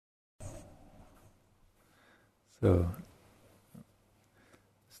So,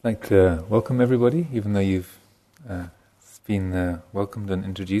 I'd like to welcome everybody, even though you've been welcomed and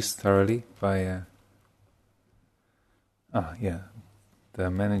introduced thoroughly by the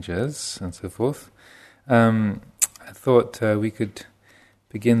managers and so forth. I thought we could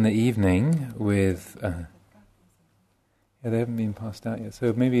begin the evening with... they haven't been passed out yet,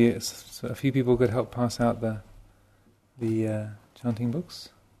 so maybe so a few people could help pass out the chanting books.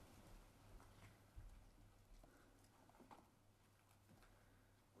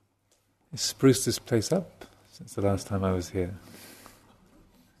 It's spruced this place up since the last time I was here.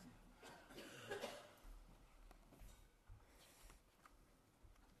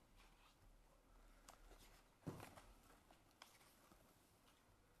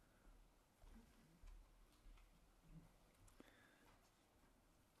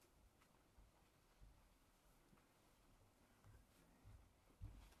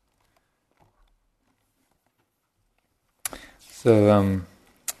 So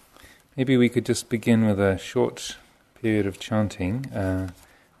maybe we could just begin with a short period of chanting, and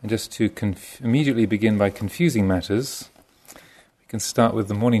just to immediately begin by confusing matters, we can start with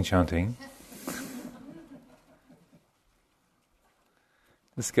the morning chanting.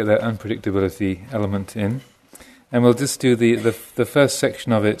 Let's get that unpredictability element in, and we'll just do the first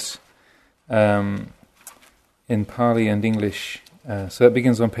section of it in Pali and English. So it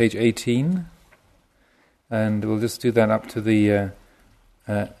begins on page 18. And we'll just do that up to the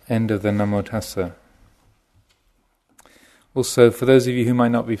end of the Namo Tassa. Also, for those of you who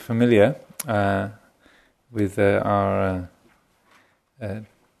might not be familiar with our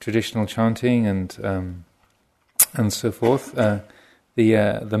traditional chanting and so forth,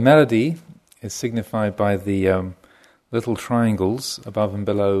 the melody is signified by the little triangles above and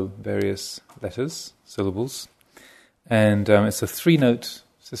below various letters, syllables, and it's a 3-note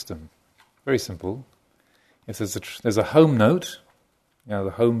system. Very simple. If there's a home note, the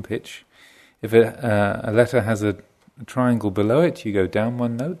home pitch. If a letter has a triangle below it, you go down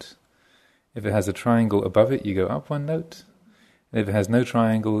 1 note. If it has a triangle above it, you go up 1 note. And if it has no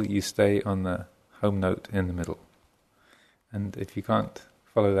triangle, you stay on the home note in the middle. And if you can't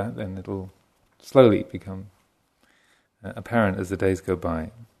follow that, then it'll slowly become apparent as the days go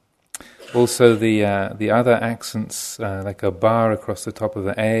by. Also, the other accents, like a bar across the top of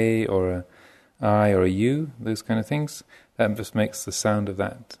the A or a I or a U, those kind of things, that just makes the sound of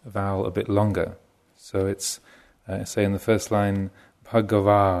that vowel a bit longer. So it's, say in the first line,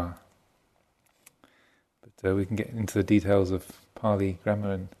 Bhagava. But we can get into the details of Pali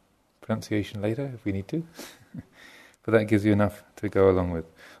grammar and pronunciation later if we need to. But that gives you enough to go along with.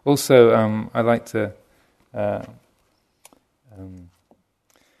 Also, I like to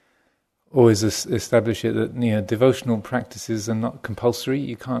always establish it that devotional practices are not compulsory.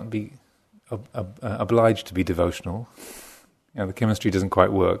 You can't be obliged to be devotional. The chemistry doesn't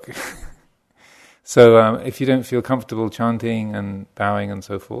quite work. So if you don't feel comfortable chanting and bowing and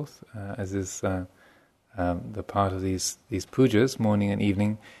so forth, as is the part of these pujas, morning and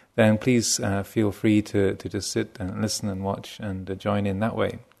evening, then please feel free to just sit and listen and watch and join in that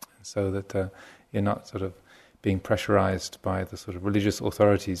way, so that you're not sort of being pressurized by the sort of religious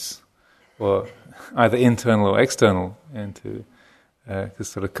authorities, or either internal or external, into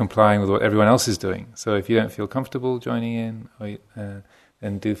just sort of complying with what everyone else is doing. So if you don't feel comfortable joining in,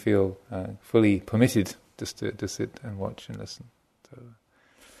 then do feel fully permitted just to sit and watch and listen.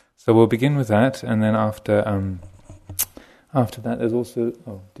 So we'll begin with that, and then after that there's also...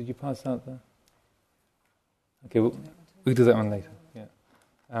 Oh, did you pass out the... Okay, we'll do that one later. Yeah.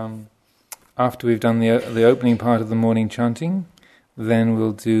 After we've done the opening part of the morning chanting, then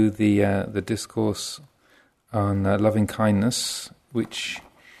we'll do the discourse on loving kindness, which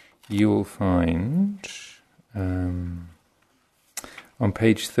you'll find on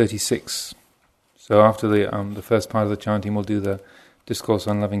page 36. So after the first part of the chanting, we'll do the discourse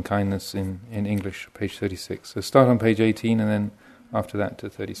on loving kindness in English, page 36. So start on page 18 and then after that to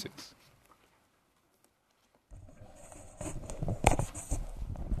 36.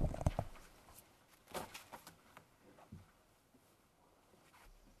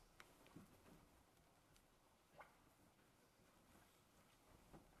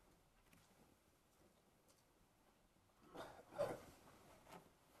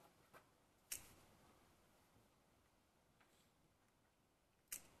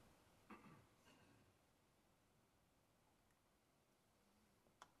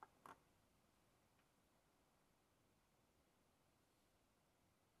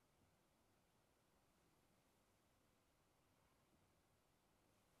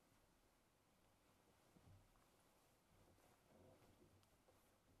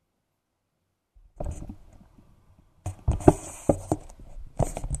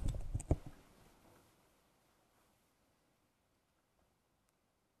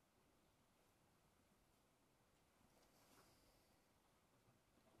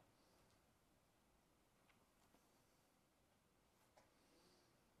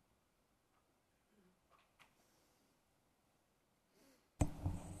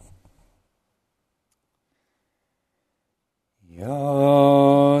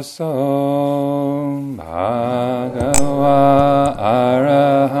 bhagava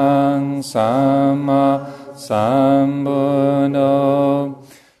arahang samma sambuddho.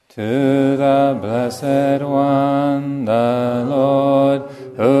 To the Blessed One, the Lord,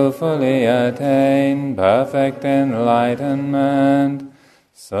 who fully attained perfect enlightenment,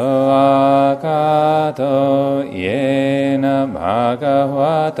 Sawakato yena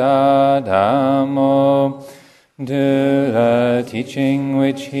bhagavata dhammo, to the teaching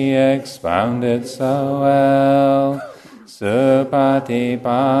which he expounded so well,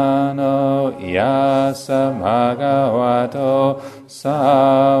 Supatipano yasa bhagavato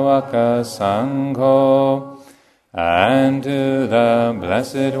sāvaka sangho, and to the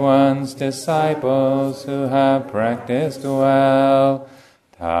Blessed One's disciples who have practiced well,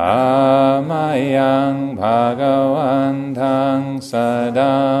 Tamayang bhagavantang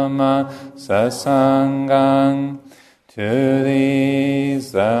sadama sasangang, to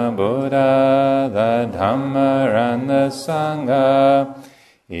these the Buddha, the Dhamma and the Sangha,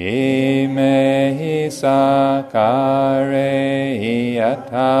 imehi sakare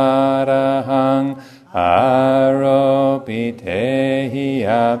yatarahang aropitehi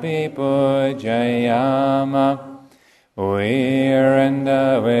abhipujayama. We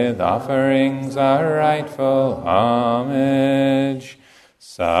render with offerings our rightful homage.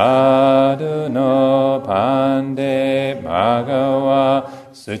 Sadhu no pande bhagava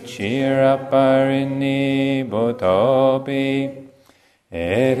suchira parini bhutopi.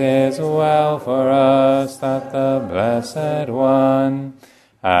 It is well for us that the Blessed One,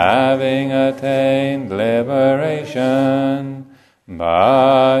 having attained liberation,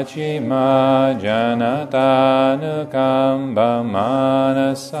 Bhajima Janatanukamba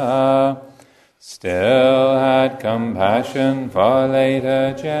Manasa, still had compassion for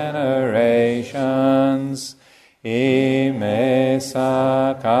later generations. Ime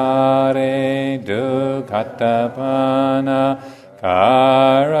sakare dukkatapana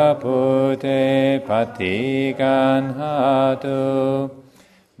karapute patiganhatu.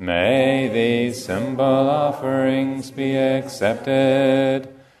 May these simple offerings be accepted.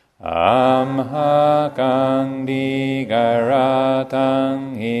 Amhakang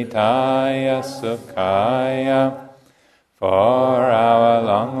digaratang hitaya sukhaya, for our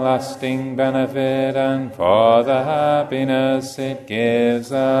long-lasting benefit and for the happiness it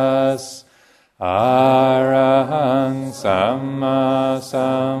gives us. Arahang Samma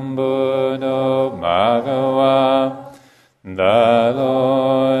Sambuddho Bhagava, the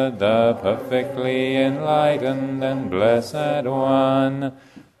Lord, the perfectly enlightened and blessed One,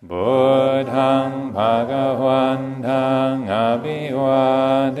 Buddhang Bhagavantang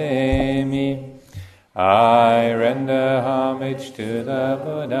Abhivademi. I render homage to the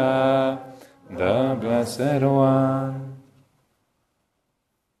Buddha, the Blessed One.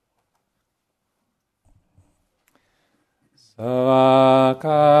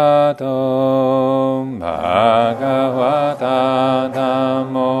 Savakato Bhagavata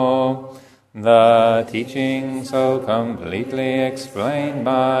Dhammo, the teaching so completely explained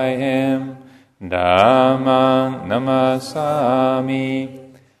by him, Dhammang Namasami.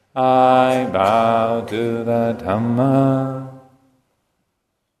 I bow to the Dhamma.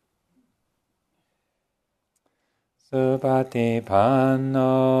 Supatipanno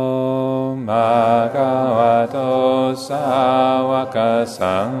bhagavato sāvaka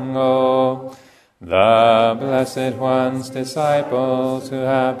sangho, the Blessed One's disciples who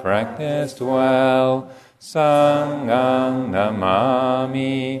have practiced well, sanghang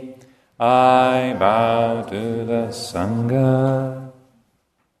namami. I bow to the Sangha.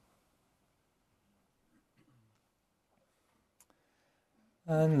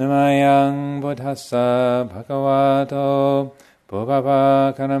 Namayang buddhassa bhagavato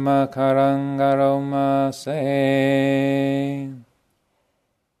bhuvava karama karangaroma se.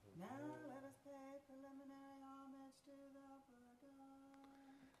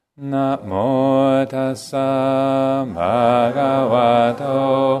 Namo tassa bhagavato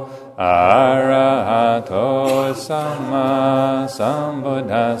arahato samma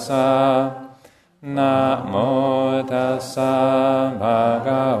sambuddhassa. Namo tassa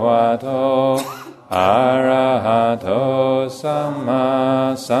bhagavato arahato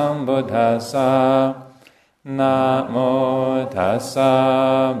samma sambuddhassa. Namo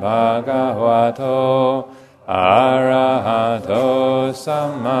tassa bhagavato arahato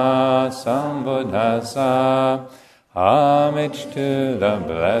samma sambuddhassa. Homage to the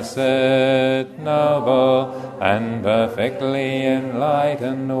blessed, noble, and perfectly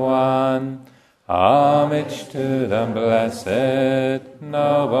enlightened One. Homage to the blessed,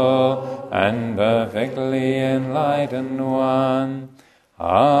 noble, and perfectly enlightened One.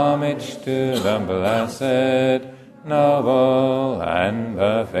 Homage to the blessed, noble, and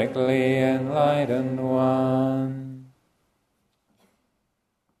perfectly enlightened one.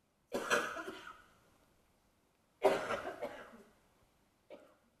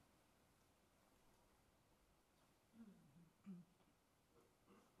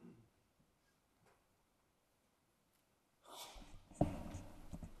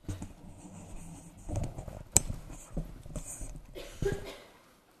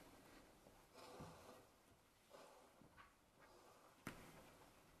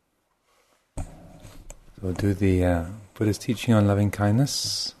 We'll do the Buddha's teaching on loving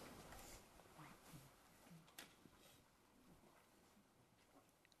kindness.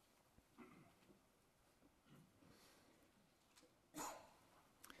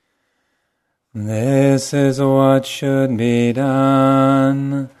 This is what should be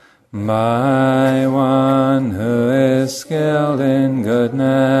done by one who is skilled in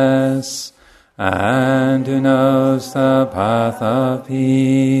goodness and who knows the path of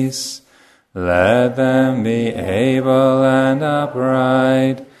peace. Let them be able and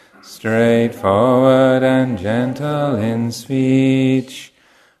upright, straightforward and gentle in speech,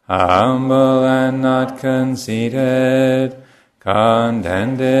 humble and not conceited,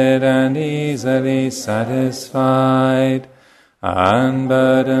 contented and easily satisfied,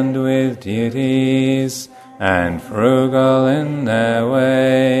 unburdened with duties, and frugal in their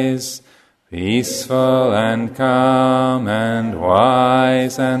ways, peaceful and calm and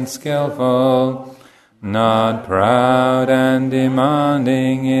wise and skillful, not proud and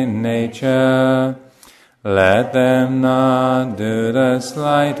demanding in nature. Let them not do the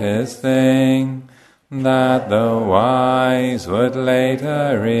slightest thing that the wise would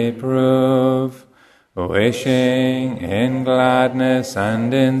later reprove, wishing in gladness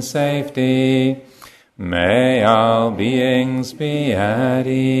and in safety. May all beings be at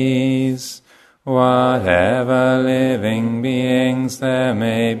ease. Whatever living beings there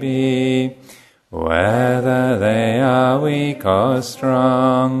may be, whether they are weak or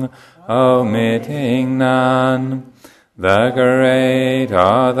strong, omitting none, the great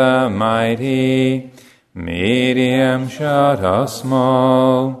or the mighty, medium, short or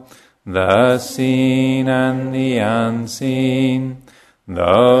small, the seen and the unseen,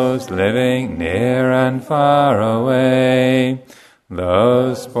 those living near and far away,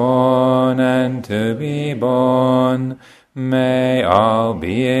 those born and to be born, may all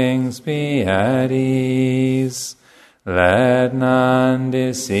beings be at ease. Let none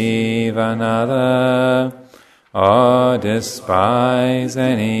deceive another, or despise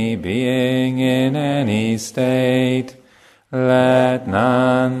any being in any state. Let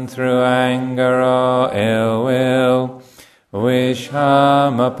none through anger or ill will wish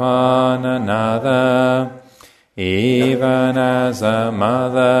harm upon another, even as a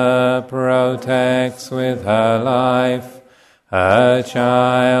mother protects with her life her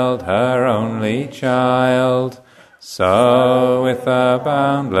child, her only child, so with a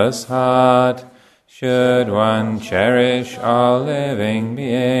boundless heart should one cherish all living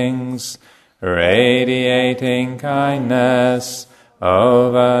beings, radiating kindness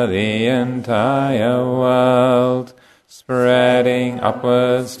over the entire world, spreading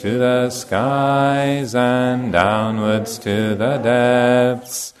upwards to the skies and downwards to the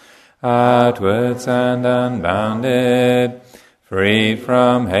depths, outwards and unbounded, free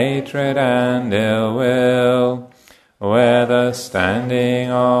from hatred and ill will, whether standing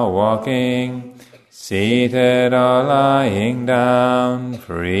or walking, seated or lying down,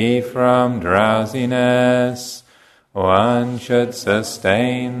 free from drowsiness. One should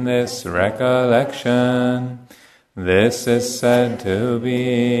sustain this recollection. This is said to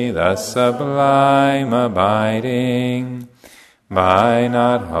be the sublime abiding. By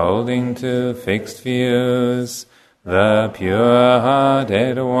not holding to fixed views, the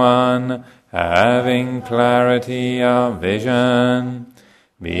pure-hearted one, having clarity of vision,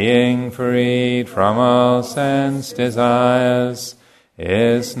 being freed from all sense desires,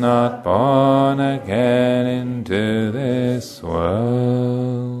 is not born again into this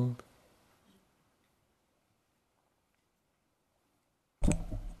world.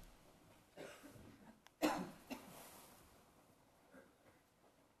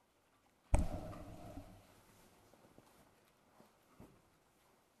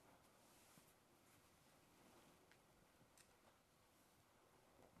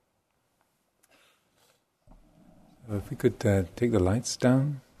 If we could take the lights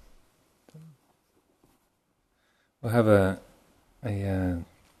down, we'll have a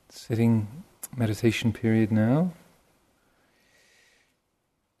sitting meditation period now.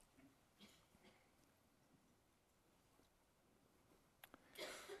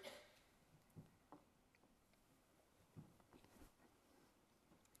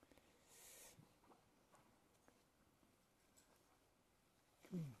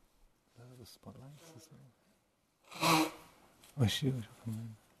 the spotlights as well. Oh, sure. Come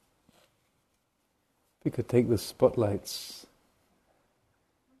on. If we could take the spotlights,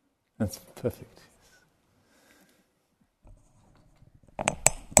 that's perfect.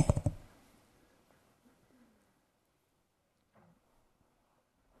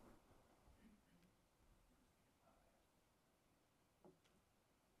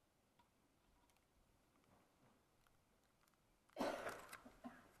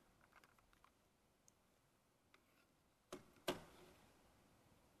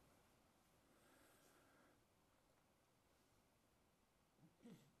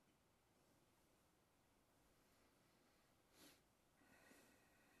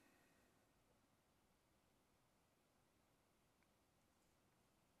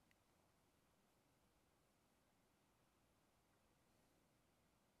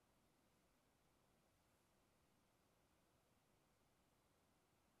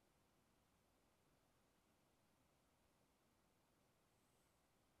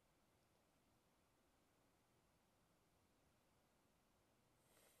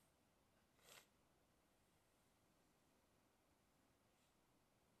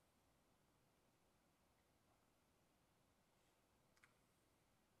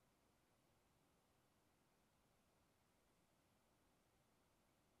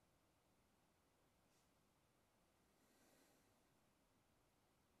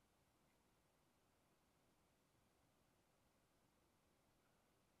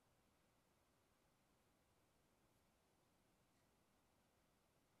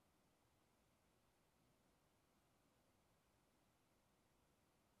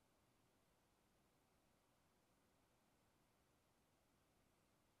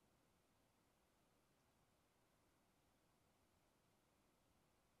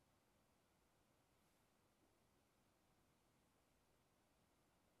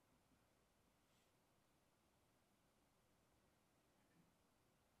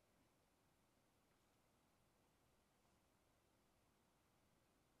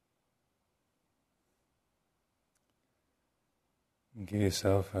 And give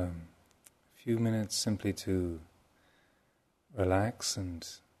yourself a few minutes simply to relax and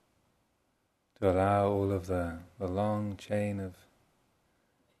to allow all of the long chain of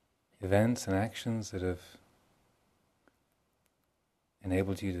events and actions that have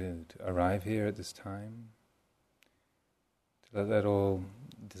enabled you to arrive here at this time, to let that all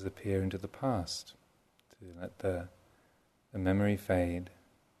disappear into the past, to let the memory fade,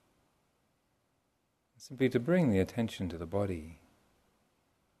 simply to bring the attention to the body,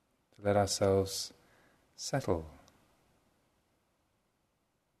 to let ourselves settle,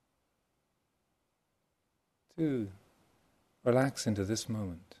 to relax into this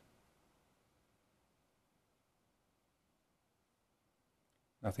moment.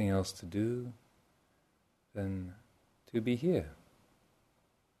 Nothing else to do than to be here.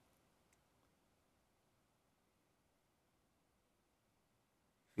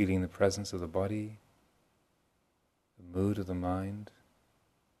 Feeling the presence of the body, the mood of the mind.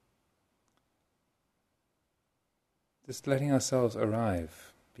 Just letting ourselves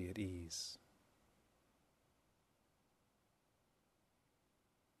arrive, be at ease.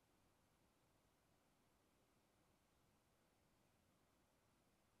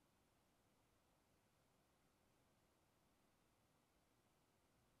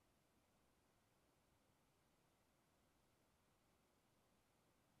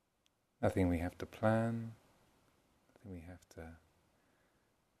 Nothing we have to plan, nothing we have to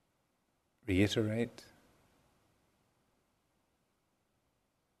reiterate.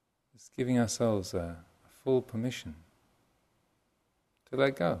 Just giving ourselves a full permission to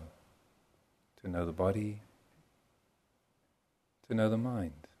let go, to know the body, to know the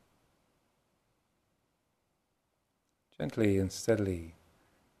mind. Gently and steadily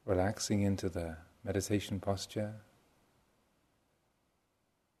relaxing into the meditation posture,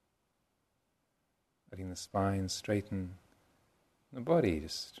 letting the spine straighten, the body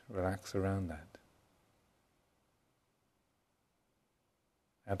just relax around that.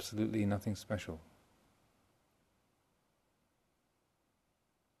 Absolutely nothing special.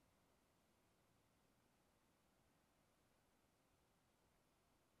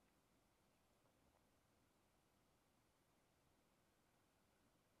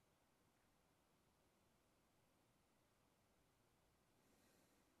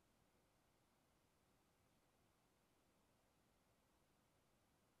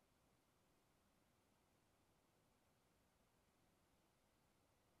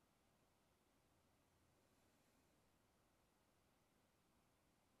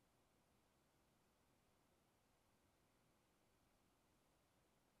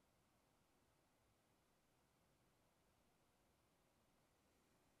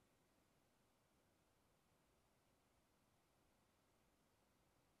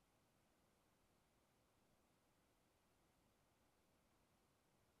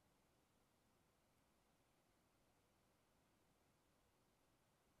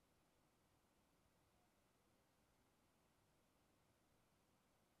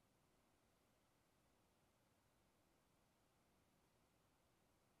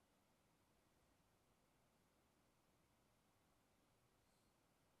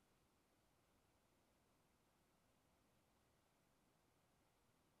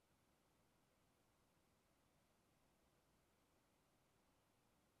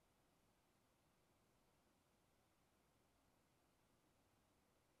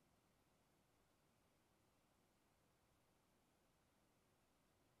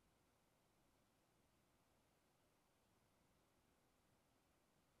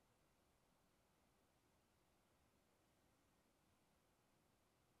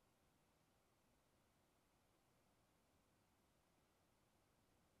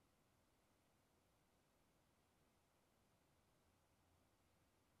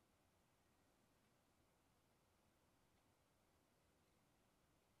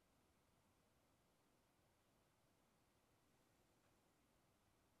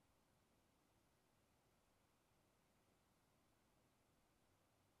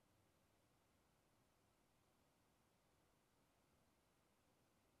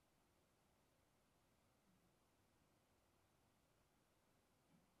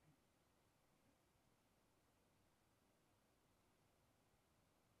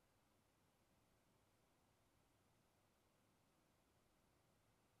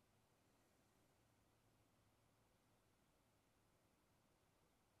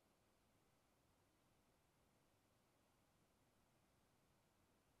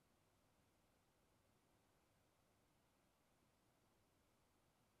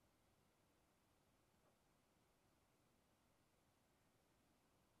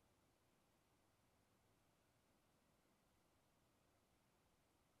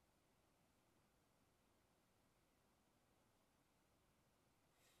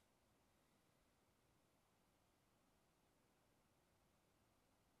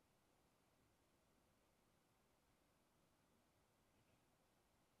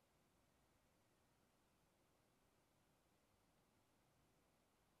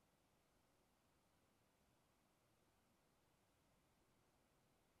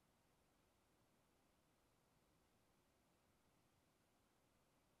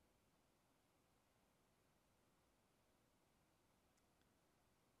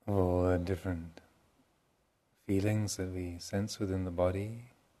 of all the different feelings that we sense within the body.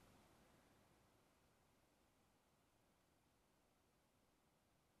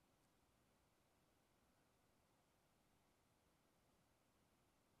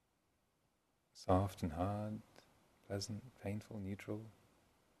 Soft and hard, pleasant, painful, neutral.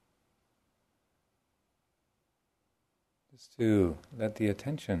 Just to let the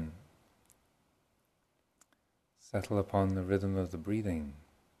attention settle upon the rhythm of the breathing.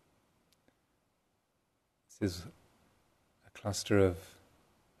 This is a cluster of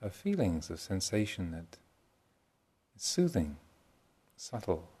feelings, of sensation that is soothing,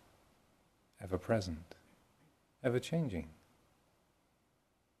 subtle, ever-present, ever-changing.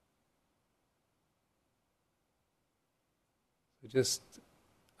 So just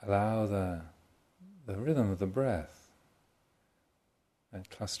allow the rhythm of the breath, that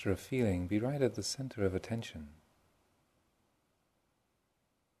cluster of feeling, be right at the center of attention.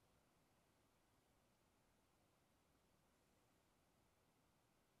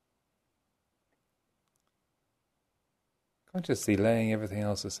 Consciously laying everything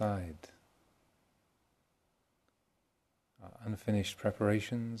else aside. Unfinished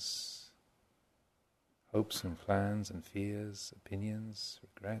preparations, hopes and plans and fears, opinions,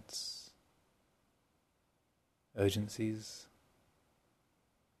 regrets, urgencies.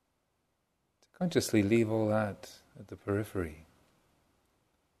 To consciously leave all that at the periphery.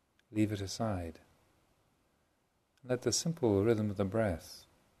 Leave it aside. Let the simple rhythm of the breath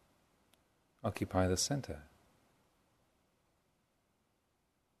occupy the center.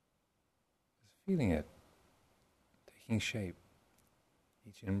 Just feeling it, taking shape.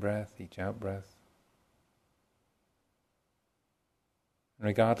 Each in-breath, each out-breath. And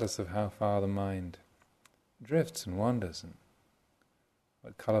regardless of how far the mind drifts and wanders and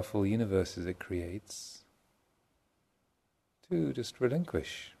what colourful universes it creates, to just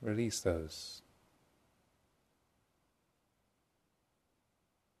relinquish, release those.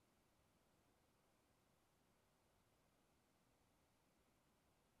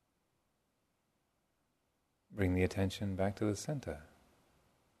 Bring the attention back to the center.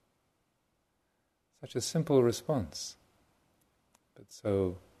 Such a simple response, but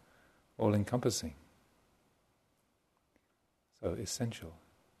so all-encompassing, so essential.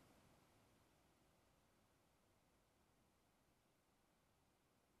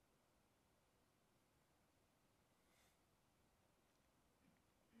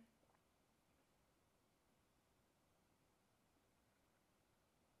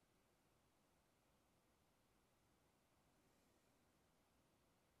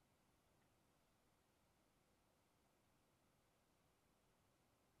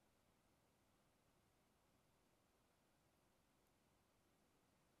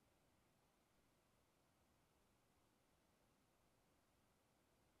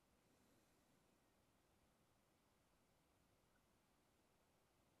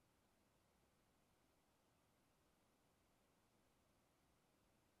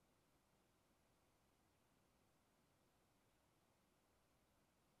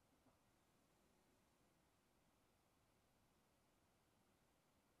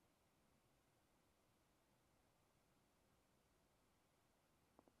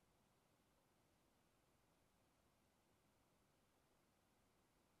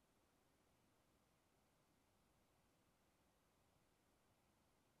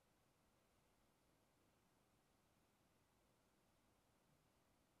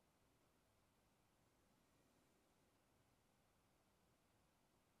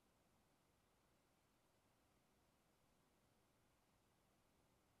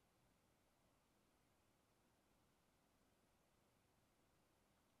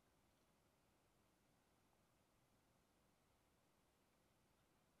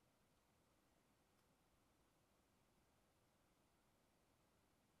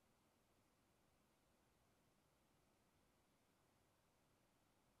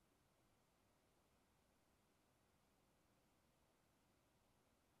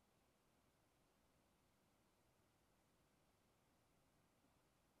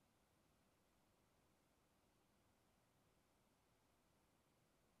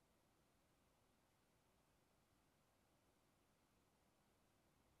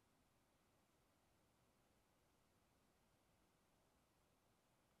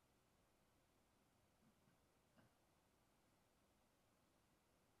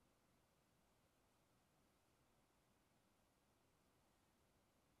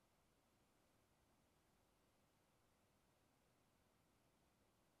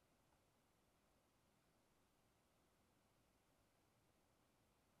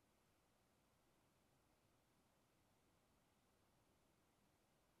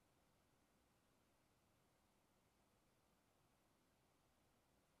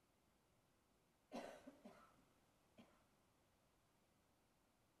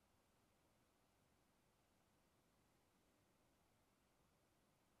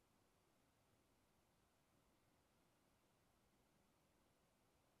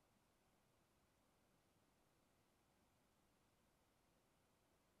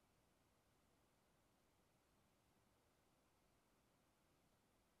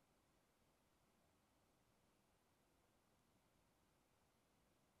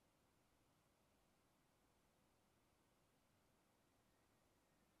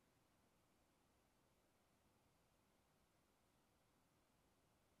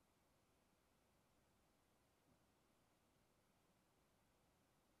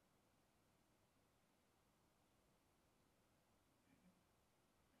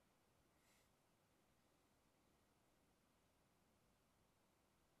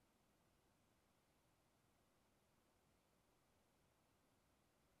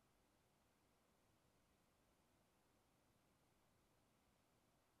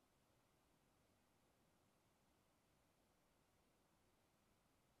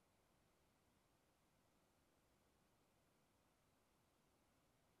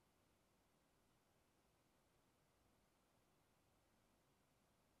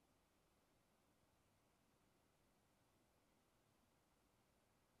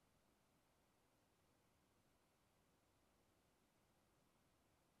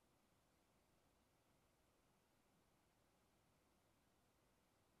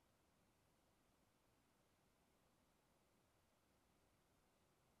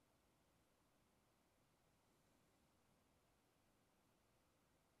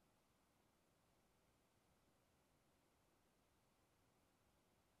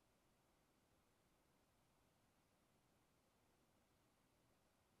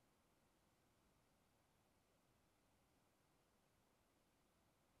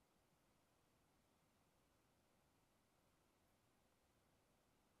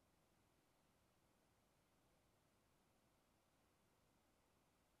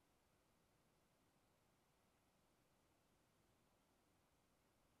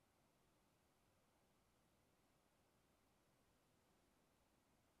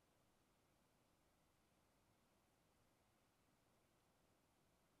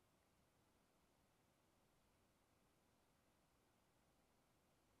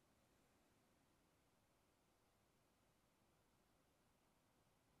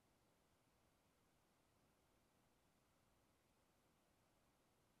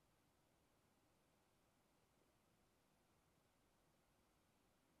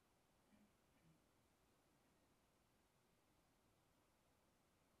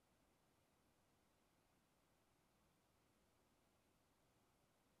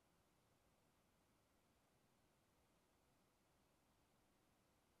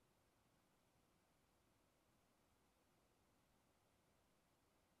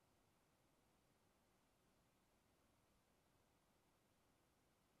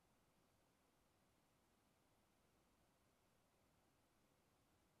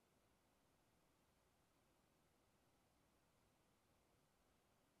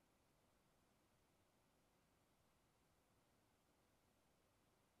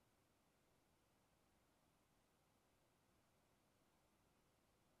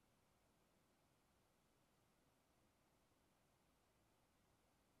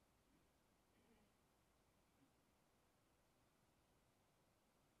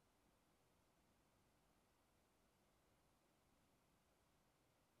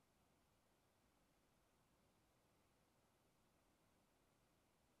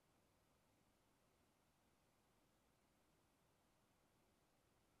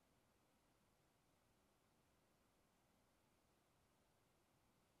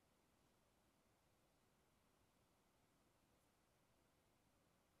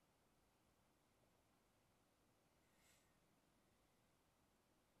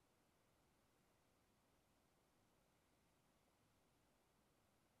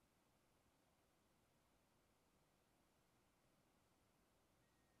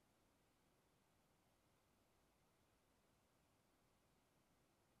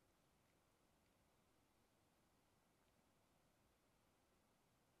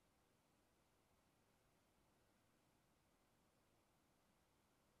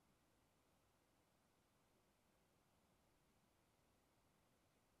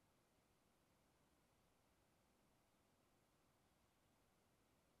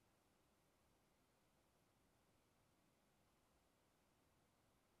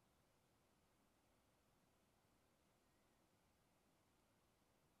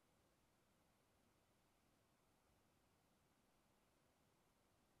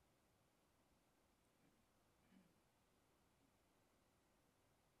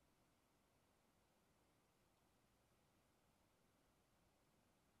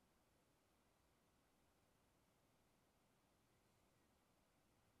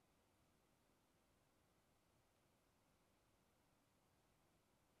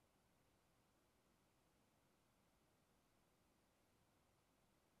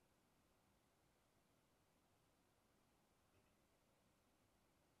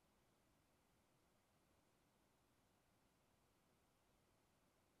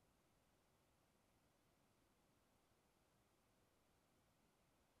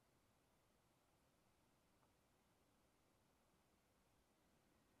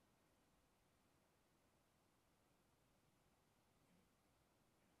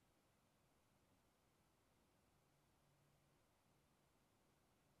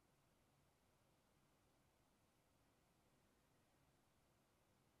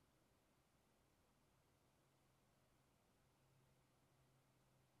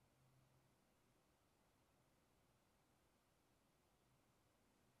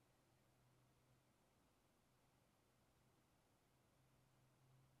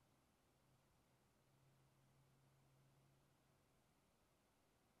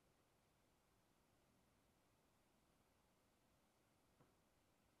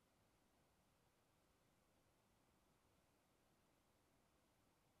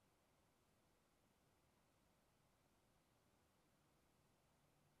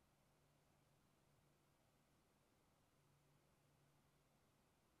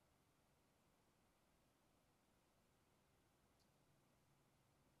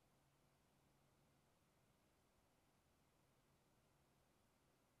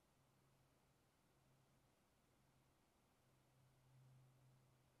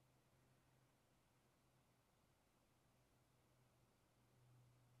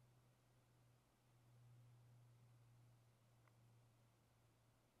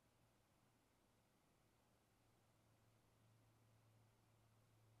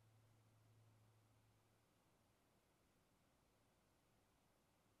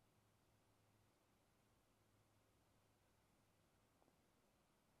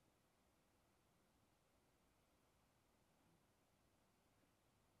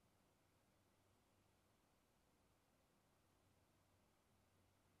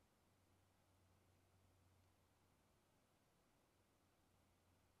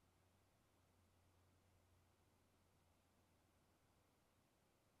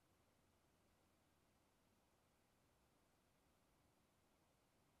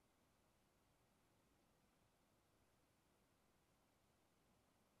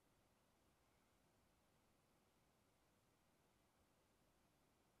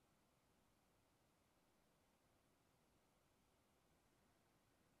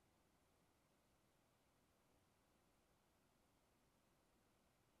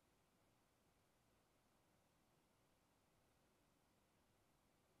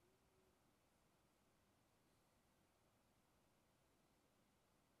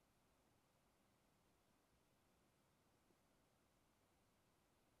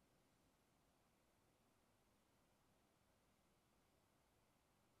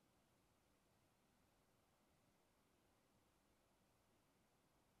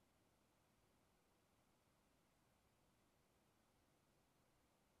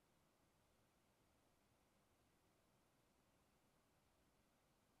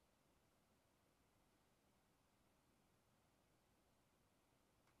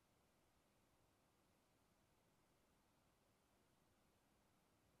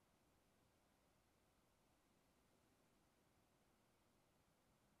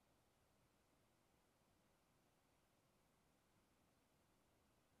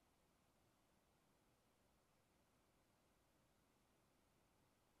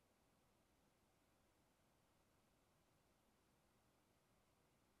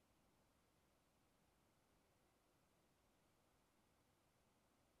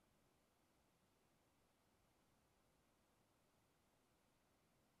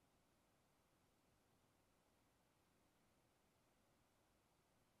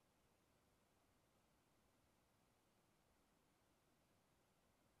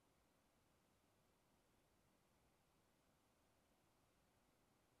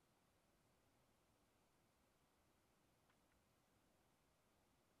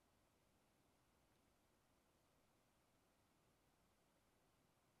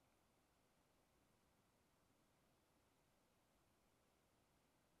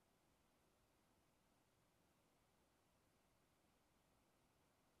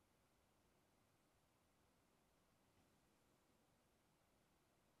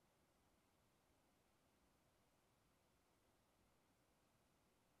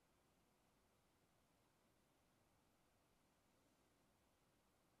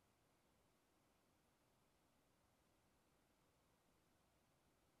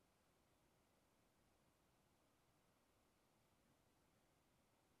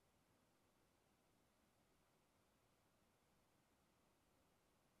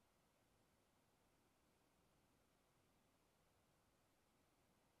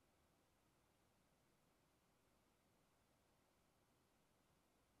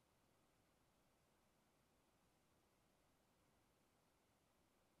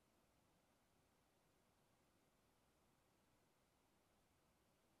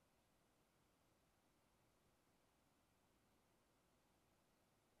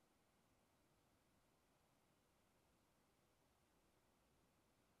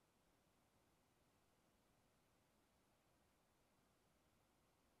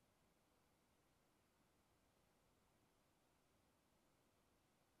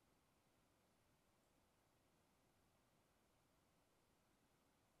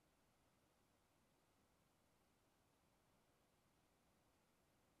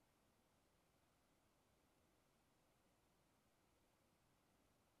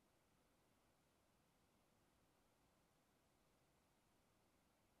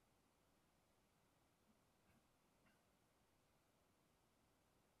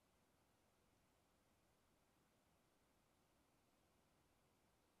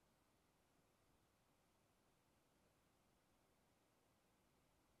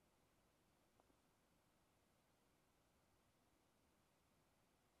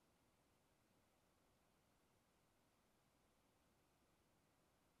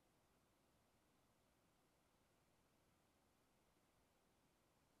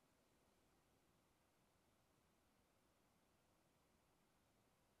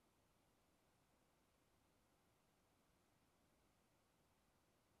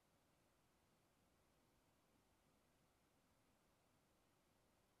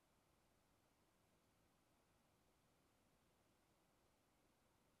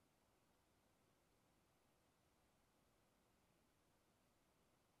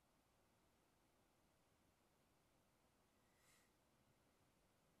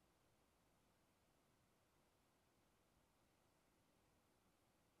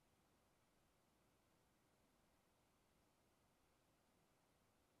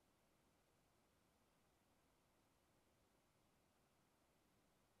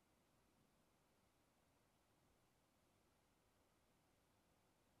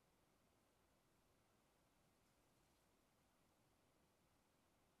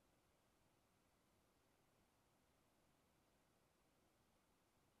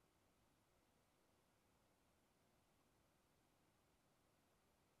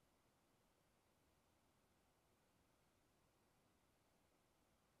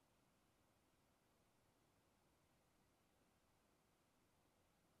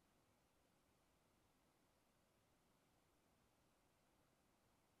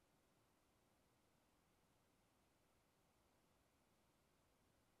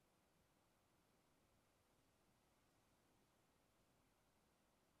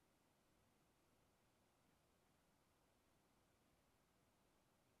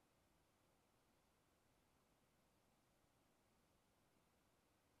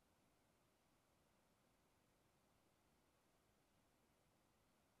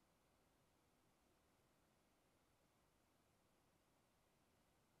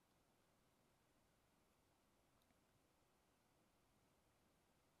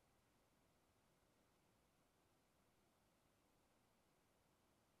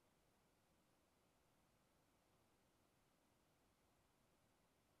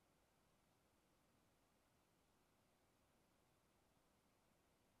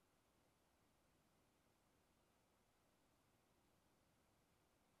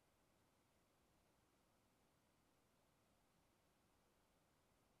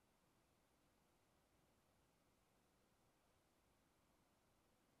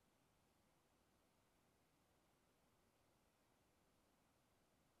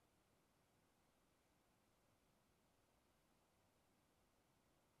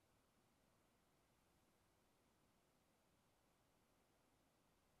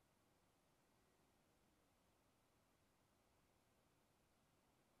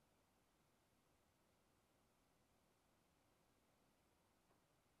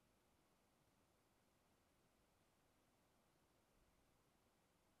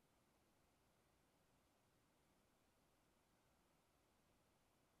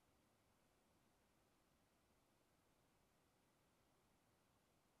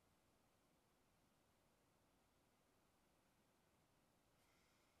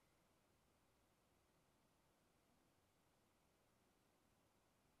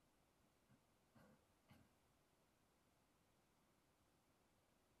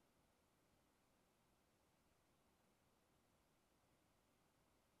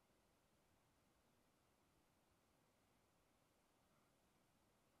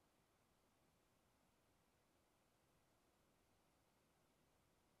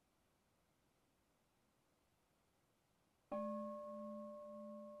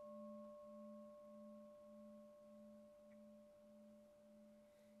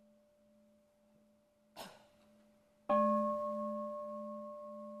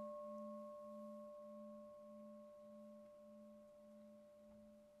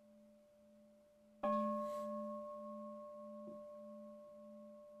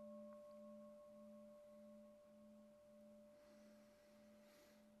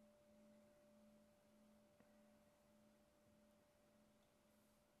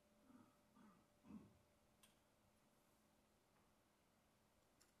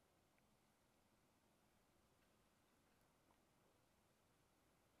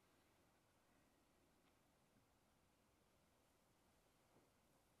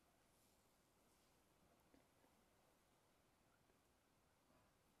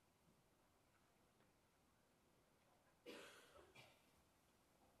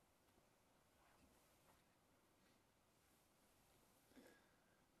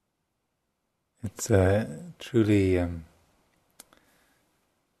 It's truly a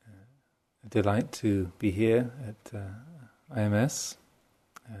delight to be here at IMS.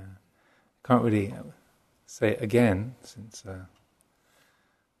 Can't really say it again, since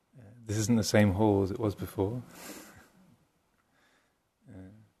this isn't the same hall as it was before. I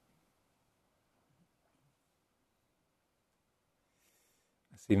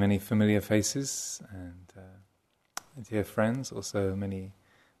see many familiar faces and dear friends, also many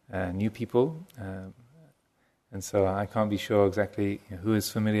new people, and so I can't be sure exactly who is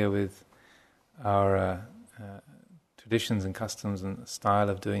familiar with our traditions and customs and style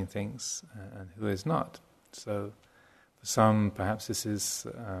of doing things, and who is not. So, for some, perhaps this is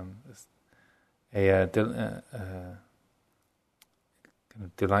a kind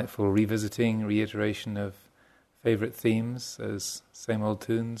of delightful revisiting, reiteration of favorite themes, those same old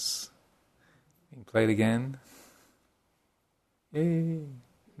tunes being played again. Yay!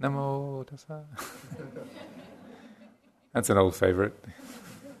 Namo Tassa. That's an old favorite.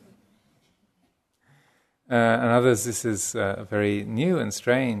 And others, this is very new and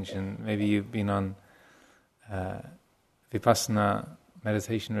strange, and maybe you've been on vipassana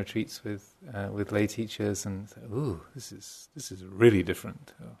meditation retreats with lay teachers, and ooh, this is really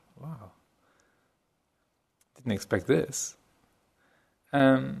different. Oh, wow, didn't expect this.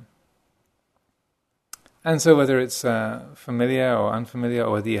 And so whether it's familiar or unfamiliar,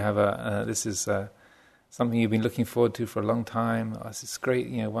 or whether you have this is something you've been looking forward to for a long time. Oh, this is great,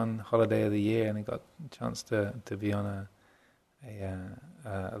 one holiday of the year, and I got a chance to be on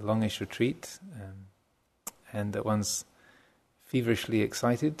a longish retreat, and that one's feverishly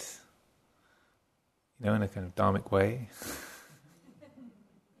excited, in a kind of dharmic way.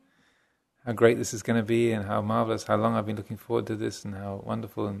 How great this is going to be, and how marvelous, how long I've been looking forward to this, and how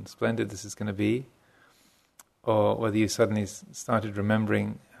wonderful and splendid this is going to be. Or whether you suddenly started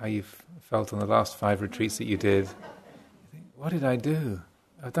remembering how you felt on the last 5 retreats that you did. You think, what did I do?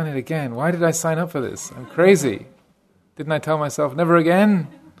 I've done it again. Why did I sign up for this? I'm crazy. Didn't I tell myself, never again?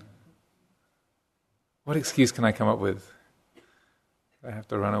 What excuse can I come up with? I have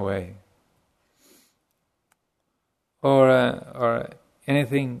to run away. Or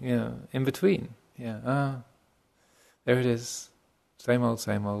anything, in between. There it is. Same old,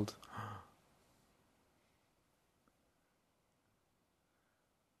 same old.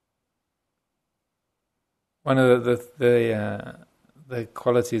 One of the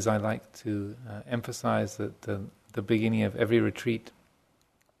qualities I like to emphasize at the beginning of every retreat,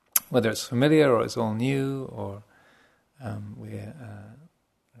 whether it's familiar or it's all new, or we're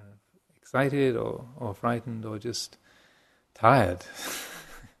excited or frightened or just tired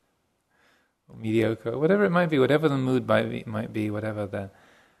or mediocre, whatever it might be, whatever the mood might be, whatever the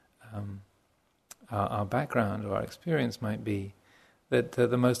our background or our experience might be, that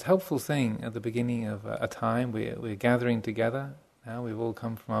the most helpful thing at the beginning of a time, we're gathering together. Now we've all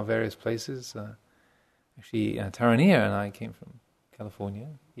come from our various places. Actually, Tarania and I came from California,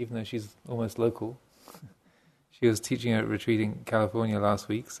 even though she's almost local. She was teaching a retreat in California last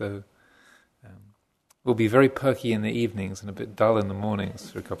week, so we'll be very perky in the evenings and a bit dull in the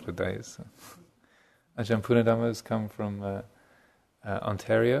mornings for a couple of days. Ajahn Punadhamma's come from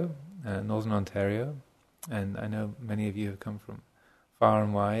Ontario, northern Ontario, and I know many of you have come from far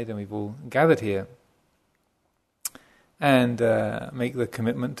and wide, and we've all gathered here and make the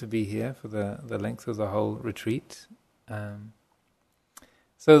commitment to be here for the length of the whole retreat.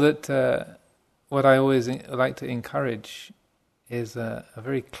 So that what I always like to encourage is a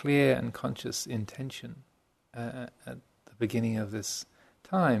very clear and conscious intention at the beginning of this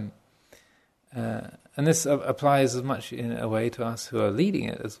time. And this applies as much in a way to us who are leading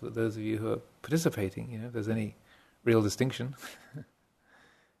it as those of you who are participating. If there's any real distinction,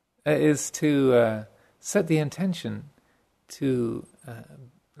 is to set the intention to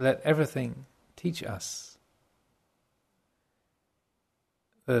let everything teach us.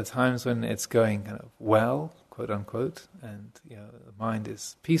 There are times when it's going kind of well, quote unquote, and the mind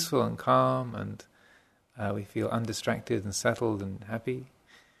is peaceful and calm, and we feel undistracted and settled and happy.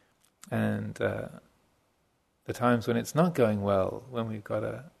 And the times when it's not going well, when we've got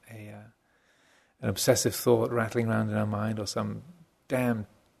an obsessive thought rattling around in our mind, or some damn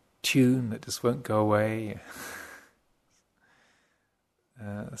tune that just won't go away,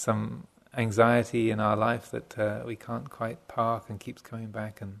 some anxiety in our life that we can't quite park and keeps coming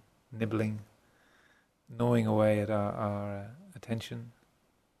back and nibbling, gnawing away at our attention.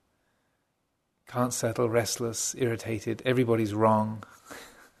 Can't settle, restless, irritated, everybody's wrong.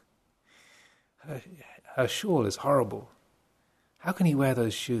 Her shawl is horrible. How can he wear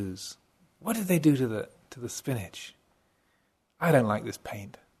those shoes? What did they do to the spinach? I don't like this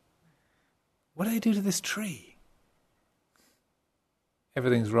paint. What do they do to this tree?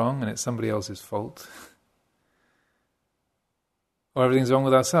 Everything's wrong and it's somebody else's fault. Or everything's wrong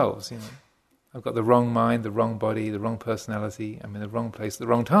with ourselves. I've got the wrong mind, the wrong body, the wrong personality. I'm in the wrong place at the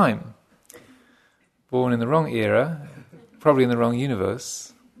wrong time. Born in the wrong era, probably in the wrong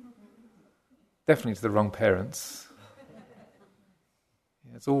universe. Definitely to the wrong parents.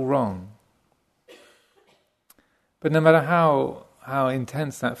 It's all wrong. But no matter how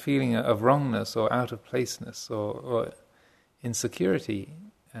intense that feeling of wrongness or out of placeness or insecurity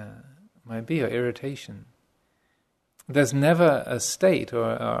might be, or irritation, there's never a state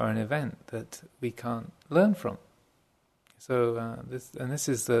or an event that we can't learn from. So this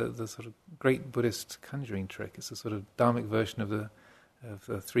is the sort of great Buddhist conjuring trick. It's a sort of Dharmic version of the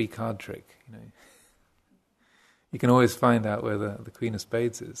 3-card trick. You can always find out where the Queen of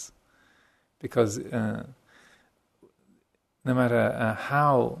Spades is, because no matter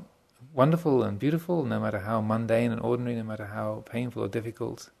how wonderful and beautiful, no matter how mundane and ordinary, no matter how painful or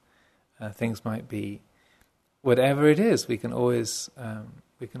difficult things might be, whatever it is, we can always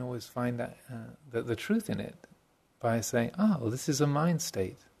find that the truth in it by saying, "Oh, this is a mind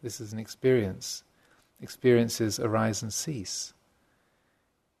state. This is an experience. Experiences arise and cease.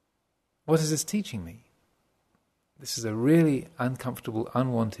 What is this teaching me? This is a really uncomfortable,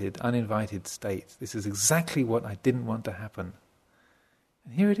 unwanted, uninvited state. This is exactly what I didn't want to happen.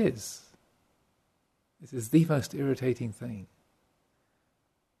 And here it is. This is the most irritating thing."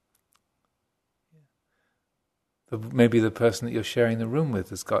 Maybe the person that you're sharing the room with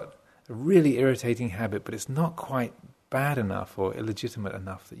has got a really irritating habit, but it's not quite bad enough or illegitimate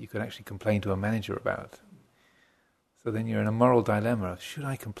enough that you could actually complain to a manager about. So then you're in a moral dilemma. Should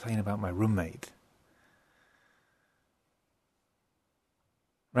I complain about my roommate?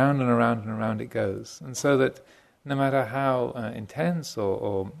 Round and around and around it goes. And so that no matter how intense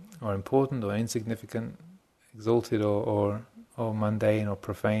or important or insignificant, exalted or mundane or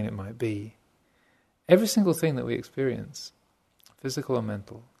profane it might be, every single thing that we experience, physical or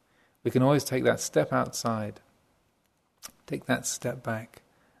mental, we can always take that step outside, take that step back,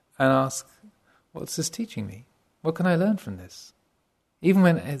 and ask, what's this teaching me? What can I learn from this? Even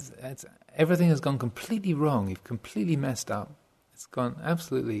when everything has gone completely wrong, you've completely messed up, it's gone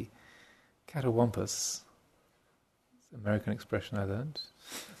absolutely catawampus. It's an American expression I learned.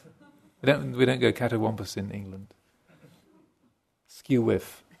 We don't go catawampus in England.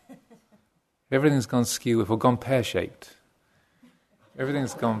 Skew-whiff. Everything's gone skew-whiff or gone pear-shaped.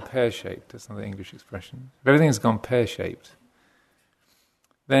 Everything's gone pear-shaped. That's not the English expression. If everything's gone pear-shaped,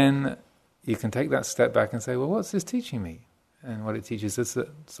 then you can take that step back and say, well, what's this teaching me? And what it teaches us that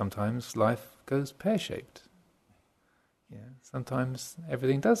sometimes life goes pear-shaped. Sometimes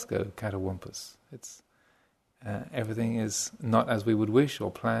everything does go catawampus. Everything is not as we would wish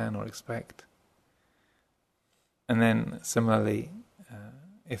or plan or expect. And then similarly,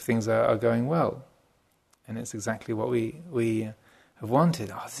 if things are going well, and it's exactly what we have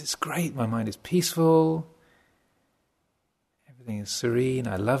wanted. Oh, this is great, my mind is peaceful, everything is serene,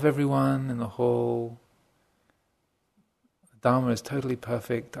 I love everyone in the hall, the Dharma is totally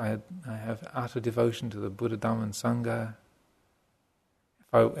perfect, I have utter devotion to the Buddha, Dhamma and Sangha.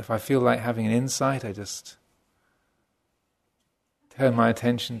 If I feel like having an insight, I just turn my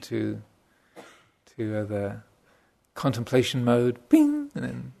attention to the contemplation mode, bing, and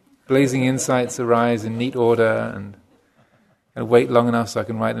then blazing insights arise in neat order, and wait long enough so I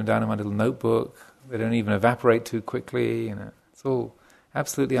can write them down in my little notebook. They don't even evaporate too quickly. It's all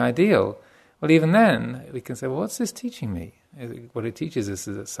absolutely ideal. Well, even then, we can say, well, what's this teaching me? What it teaches us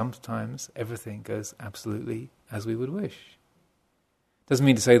is that sometimes everything goes absolutely as we would wish. Doesn't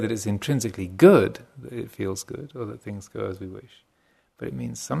mean to say that it's intrinsically good, that it feels good, or that things go as we wish. But it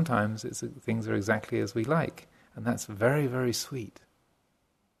means sometimes things are exactly as we like, and that's very, very sweet.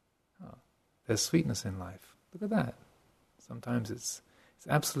 Oh, there's sweetness in life. Look at that. Sometimes it's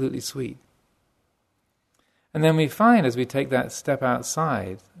absolutely sweet. And then we find, as we take that step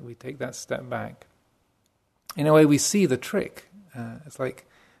outside, we take that step back, in a way we see the trick. It's like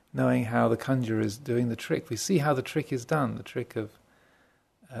knowing how the conjurer is doing the trick. We see how the trick is done, the trick of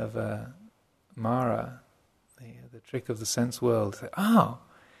Mara, the trick of the sense world.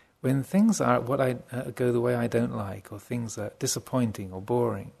 When things are go the way I don't like, or things are disappointing or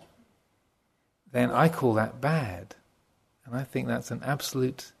boring, then I call that bad, and I think that's an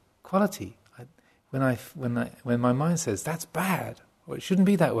absolute quality. When my mind says that's bad, or it shouldn't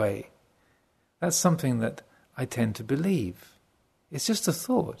be that way, that's something that I tend to believe. It's just a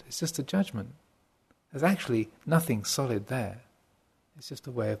thought. It's just a judgment. There's actually nothing solid there. It's just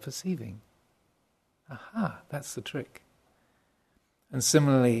a way of perceiving. Aha, that's the trick. And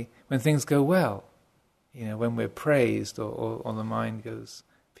similarly, when things go well, when we're praised, or the mind goes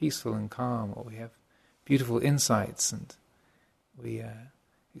peaceful and calm, or we have beautiful insights, and we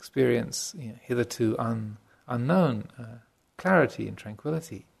experience hitherto unknown clarity and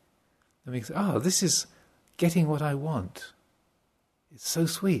tranquility, then we say, this is getting what I want. It's so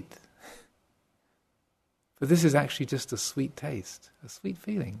sweet. But this is actually just a sweet taste, a sweet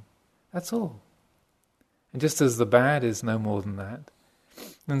feeling. That's all. And just as the bad is no more than that,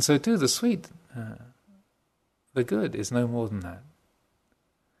 and so too the sweet, the good is no more than that.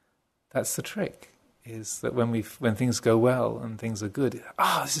 That's the trick, is that when things go well and things are good,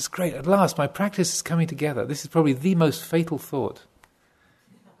 this is great, at last my practice is coming together. This is probably the most fatal thought.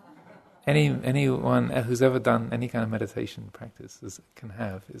 Anyone who's ever done any kind of meditation practice can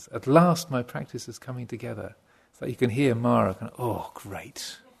have, is at last my practice is coming together. It's like you can hear Mara going,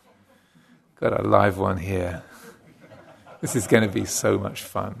 great. Got a live one here. This is going to be so much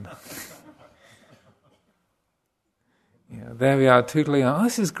fun. There we are tootling.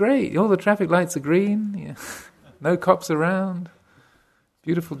 This is great. All the traffic lights are green. Yeah. No cops around.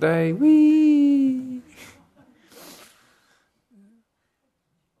 Beautiful day. Whee!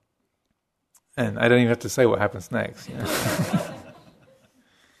 And I don't even have to say what happens next.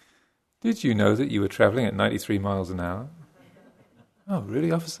 Did you know that you were travelling at 93 miles an hour? Oh,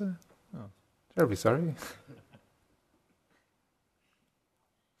 really, officer? Oh, terribly sorry.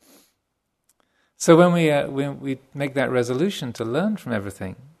 So when we make that resolution to learn from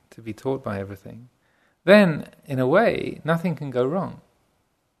everything, to be taught by everything, then, in a way, nothing can go wrong.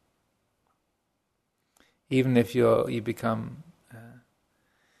 Even if you become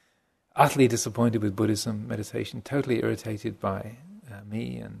utterly disappointed with Buddhism, meditation, totally irritated by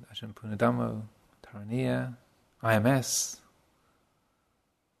me and Ajahn Amaro, Taraniya, IMS,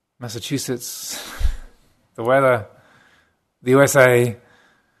 Massachusetts, the weather, the USA,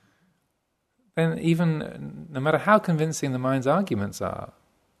 then even no matter how convincing the mind's arguments are,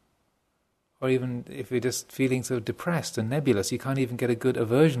 or even if you're just feeling so depressed and nebulous, you can't even get a good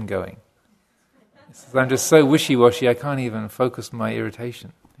aversion going. I'm just so wishy-washy, I can't even focus my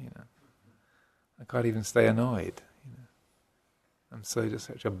irritation. I can't even stay annoyed. I'm so just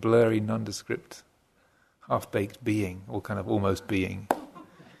such a blurry, nondescript, half-baked being, or kind of almost being.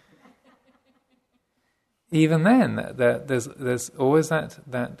 Even then, there's always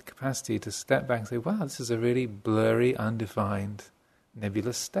that capacity to step back and say, wow, this is a really blurry, undefined,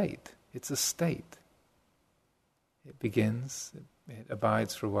 nebulous state. It's a state. It begins, it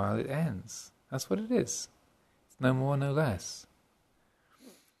abides for a while, it ends. That's what it is. It's no more, no less.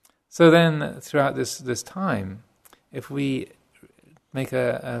 So then, throughout this time, if we make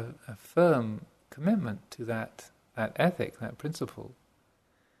a firm commitment to that ethic, that principle,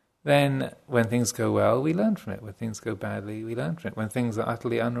 then when things go well, we learn from it. When things go badly, we learn from it. When things are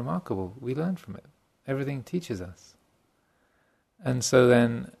utterly unremarkable, we learn from it. Everything teaches us. And so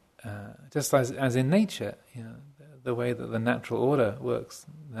then, just as in nature, the way that the natural order works,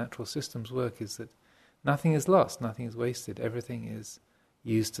 natural systems work, is that nothing is lost, nothing is wasted, everything is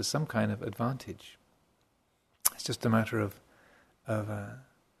used to some kind of advantage. It's just a matter of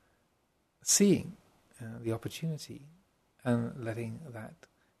seeing the opportunity and letting that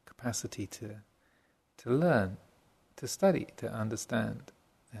capacity to learn, to study, to understand,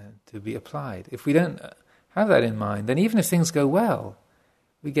 to be applied. If we don't have that in mind, then even if things go well,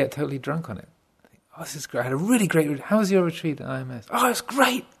 we get totally drunk on it. I think, this is great. I had a really great retreat. How was your retreat at IMS? Oh, it was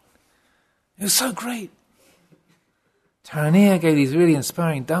great. It was so great. Taraniya gave these really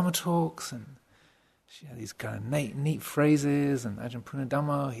inspiring Dhamma talks, and she had these kind of neat phrases, and Ajahn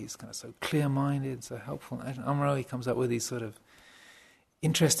Amaro, he's kind of so clear-minded, so helpful. And Ajahn Amaro, he comes up with these sort of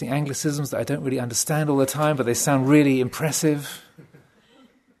interesting Anglicisms that I don't really understand all the time, but they sound really impressive.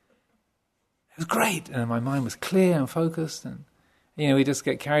 It was great, and my mind was clear and focused, and we just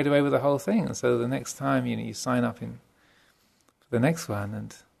get carried away with the whole thing. And so the next time, you sign up for the next one,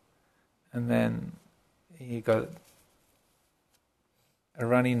 and then you got a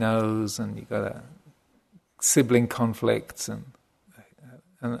runny nose, and you got a sibling conflicts, and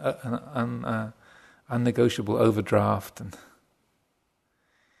an unnegotiable overdraft,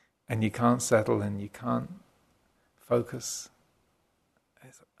 and you can't settle, and you can't focus.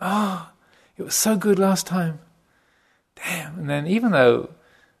 It's, it was so good last time. Damn. And then even though,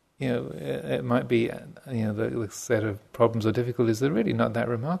 it might be, the set of problems or difficulties, they're really not that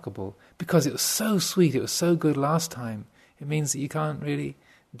remarkable. Because it was so sweet, it was so good last time, it means that you can't really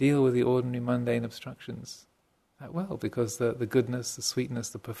deal with the ordinary mundane obstructions that well, because the goodness, the sweetness,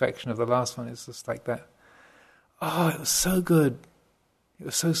 the perfection of the last one is just like that. Oh, it was so good. It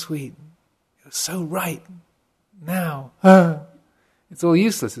was so sweet. It was so right. Now, it's all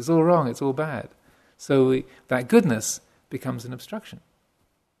useless, it's all wrong, it's all bad. So that goodness becomes an obstruction.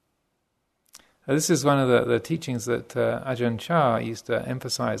 This is one of the teachings that Ajahn Chah used to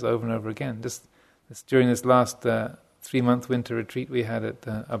emphasize over and over again. Just during this last 3-month winter retreat we had at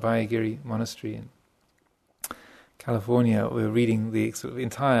Abhayagiri Monastery in California, we were reading the sort of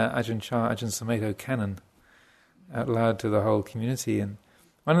entire Ajahn Chah, Ajahn Sumedho canon out loud to the whole community. And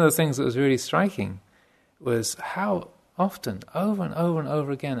one of the things that was really striking was how often, over and over and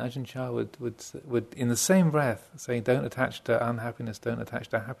over again, Ajahn Chah would in the same breath say, don't attach to unhappiness, don't attach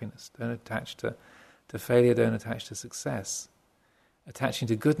to happiness, don't attach to failure, don't attach to success. Attaching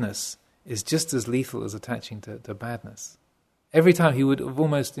to goodness is just as lethal as attaching to badness. Every time he would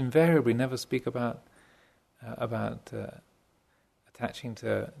almost invariably never speak about attaching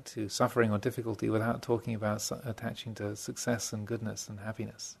to suffering or difficulty without talking about attaching to success and goodness and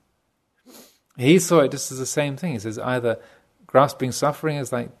happiness. He saw it just as the same thing. He says either grasping suffering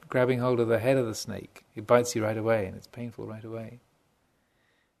is like grabbing hold of the head of the snake. It bites you right away and it's painful right away.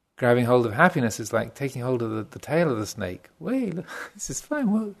 Grabbing hold of happiness is like taking hold of the tail of the snake. Wait, look, this is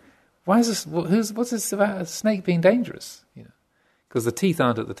fine. Well, why is this? What's this about a snake being dangerous? Because the teeth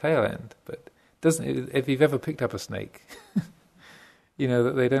aren't at the tail end. But if you've ever picked up a snake, you know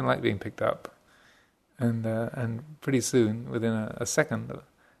that they don't like being picked up, and pretty soon, within a second,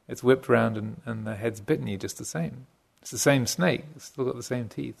 it's whipped round and the head's bitten you just the same. It's the same snake. It's still got the same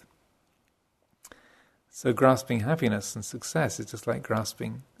teeth. So grasping happiness and success is just like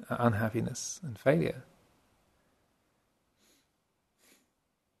grasping unhappiness and failure.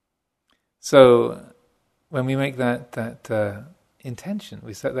 So when we make that intention,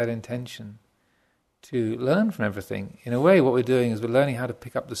 we set that intention to learn from everything. In a way, what we're doing is we're learning how to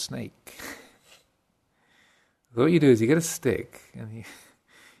pick up the snake. So what you do is you get a stick and you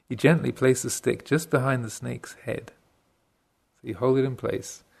gently place the stick just behind the snake's head. So you hold it in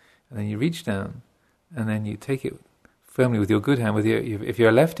place, and then you reach down, and then you take it firmly with your good hand. If you're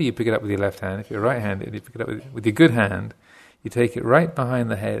a lefty, you pick it up with your left hand. If you're right-handed, you pick it up with your good hand. You take it right behind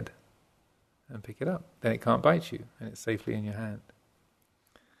the head and pick it up. Then it can't bite you, and it's safely in your hand.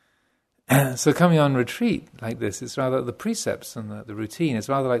 So coming on retreat like this, it's rather the precepts and the routine. It's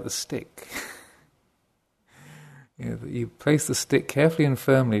rather like the stick. You place the stick carefully and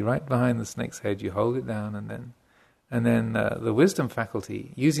firmly right behind the snake's head. You hold it down, and then the wisdom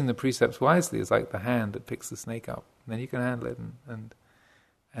faculty, using the precepts wisely, is like the hand that picks the snake up. And then you can handle it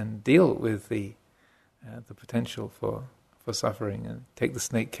and deal with the potential for suffering, and take the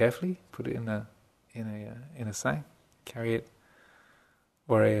snake carefully, put it in a sack, carry it,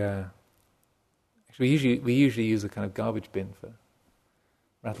 or actually we usually use a kind of garbage bin for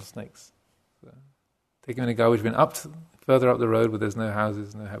rattlesnakes. So take them in a garbage bin further up the road where there's no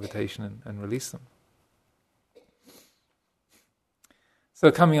houses, no habitation, and release them.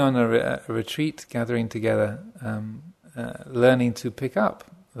 So coming on a retreat, gathering together, learning to pick up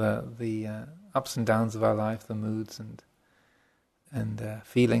the ups and downs of our life, the moods and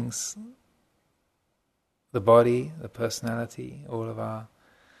feelings, the body, the personality, all of our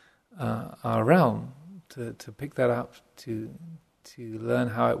realm, to pick that up, to learn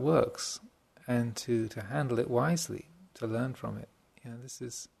how it works, and to handle it wisely, to learn from it. This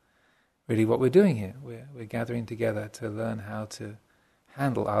is really what we're doing here. We're gathering together to learn how to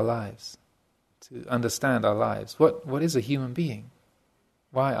handle our lives, to understand our lives. What is a human being?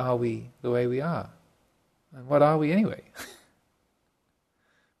 Why are we the way we are? And what are we anyway?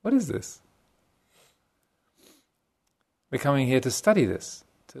 What is this? We're coming here to study this,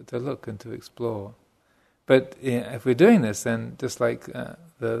 to look and to explore. But if we're doing this, then just like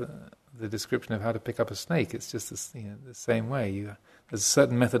the the description of how to pick up a snake. It's just the same way. There's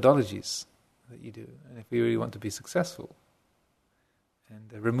certain methodologies that you do, and if we really want to be successful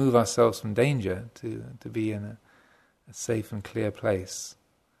and remove ourselves from danger to be in a safe and clear place,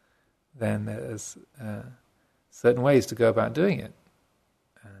 then there's certain ways to go about doing it.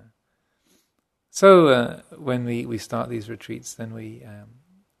 So when we start these retreats, then we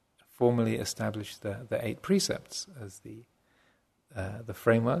formally establish the 8 precepts as the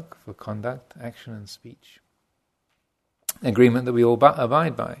framework for conduct, action and speech. Agreement that we all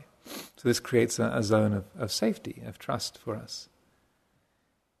abide by. So this creates a zone of safety, of trust for us.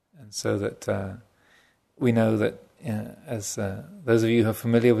 And so that we know that, as those of you who are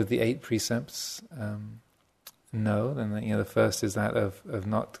familiar with the 8 precepts know, then the first is that of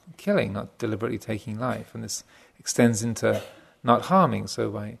not killing, not deliberately taking life. And this extends into not harming. So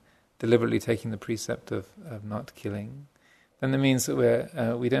by deliberately taking the precept of not killing, then it means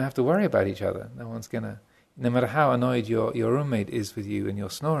that we don't have to worry about each other. No one's going to, no matter how annoyed your roommate is with you and you're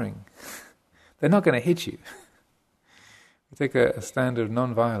snoring, they're not going to hit you. We take a standard of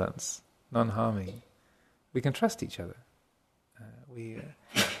non-violence, non-harming. We can trust each other.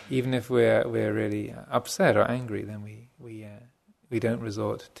 Even if we're really upset or angry, then we don't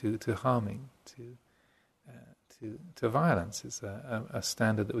resort to harming, to violence. It's a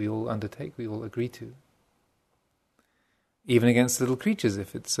standard that we all undertake, we all agree to. Even against little creatures,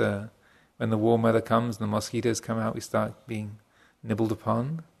 if it's when the warm weather comes and the mosquitoes come out, we start being nibbled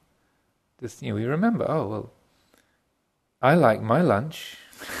upon. Just we remember, oh well, I like my lunch.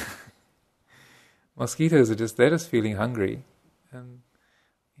 Mosquitoes they're just feeling hungry, and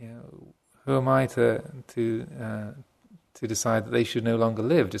who am I to decide that they should no longer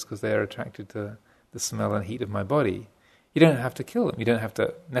live just because they are attracted to the smell and heat of my body? You don't have to kill them. You don't have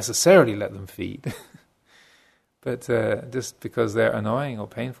to necessarily let them feed. But just because they're annoying or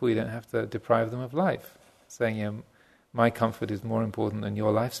painful, you don't have to deprive them of life. Saying, my comfort is more important than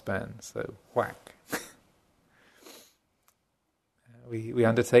your lifespan, so whack. We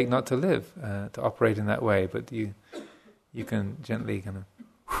undertake not to live, to operate in that way, but you can gently kind of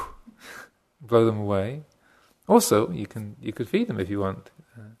blow them away. Also, you could feed them if you want.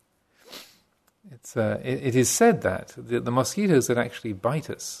 It is said that the mosquitoes that actually bite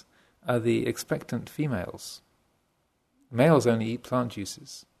us are the expectant females. Males only eat plant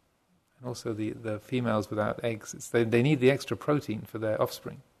juices, and also the females without eggs. They need the extra protein for their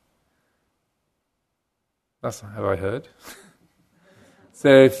offspring. That's how I heard.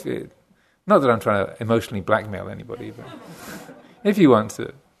 So not that I'm trying to emotionally blackmail anybody, but if you want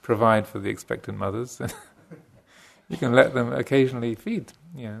to provide for the expectant mothers, then you can let them occasionally feed,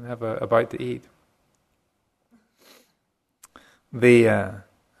 and have a bite to eat. The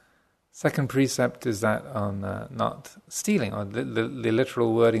second precept is that on not stealing, or the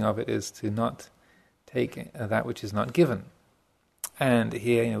literal wording of it is to not take that which is not given. And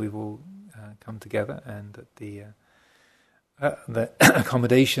here, we've all come together, and the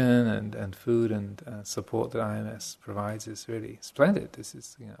accommodation and food and support that IMS provides is really splendid. This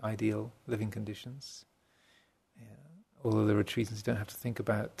is ideal living conditions. Although the retreats, you don't have to think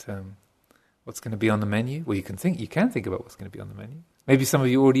about what's going to be on the menu. Well, you can think about what's going to be on the menu. Maybe some of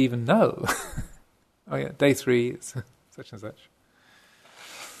you already even know. Oh yeah, day 3 is such and such.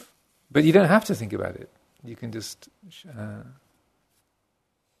 But you don't have to think about it. You can just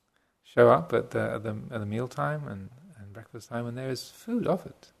show up at the meal time and breakfast time, and there is food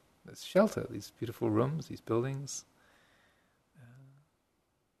offered. There's shelter, these beautiful rooms, these buildings,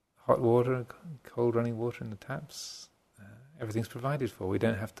 hot water, cold running water in the taps. Everything's provided for. We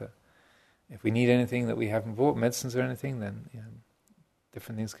don't have to. If we need anything that we haven't bought, medicines or anything, then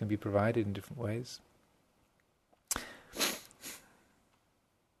different things can be provided in different ways.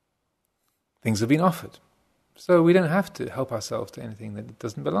 Things have been offered. So we don't have to help ourselves to anything that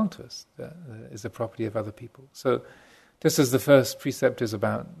doesn't belong to us, that is the property of other people. So just as the first precept is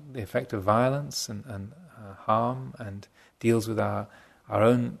about the effect of violence and harm, and deals with our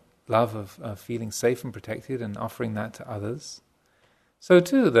own love of feeling safe and protected and offering that to others, so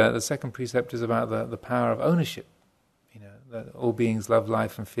too the second precept is about the power of ownership. That all beings love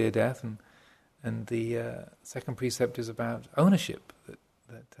life and fear death, and the second precept is about ownership,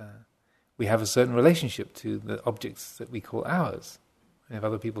 that we have a certain relationship to the objects that we call ours. And if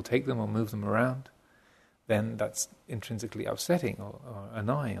other people take them or move them around, then that's intrinsically upsetting or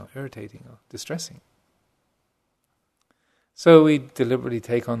annoying or irritating or distressing. So we deliberately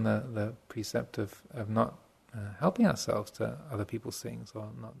take on the precept of not helping ourselves to other people's things, or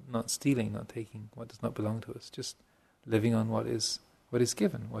not stealing, not taking what does not belong to us, just living on what is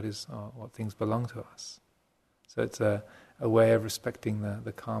given, what things belong to us. So it's a way of respecting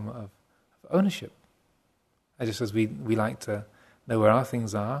the karma ownership. Just as we like to know where our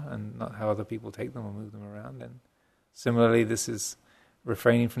things are and not how other people take them or move them around, and similarly this is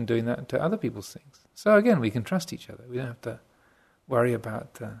refraining from doing that to other people's things. So again, we can trust each other. We don't have to worry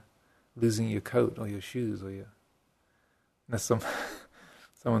about losing your coat or your shoes or unless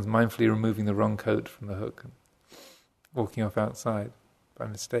someone's mindfully removing the wrong coat from the hook and walking off outside by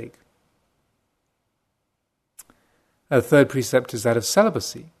mistake. The third precept is that of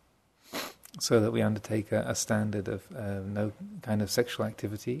celibacy, so that we undertake a standard of no kind of sexual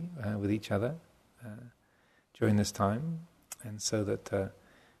activity with each other during this time, and so that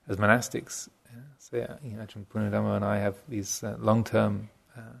as monastics, Ajahn Amaro and I have these long-term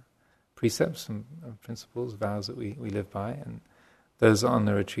precepts and principles, vows that we live by, and those on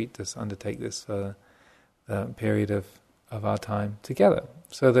the retreat just undertake this for the period of our time together.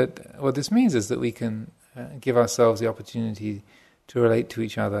 So that what this means is that we can give ourselves the opportunity to relate to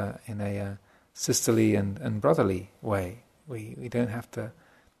each other in a sisterly and brotherly way. We don't have to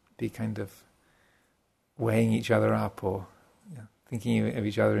be kind of weighing each other up or thinking of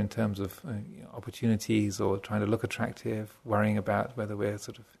each other in terms of opportunities or trying to look attractive, worrying about whether we're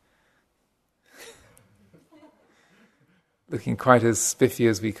sort of looking quite as spiffy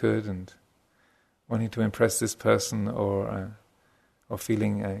as we could and wanting to impress this person or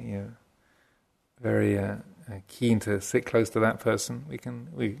feeling very keen to sit close to that person. We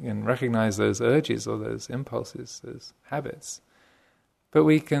can recognize those urges or those impulses, those habits, but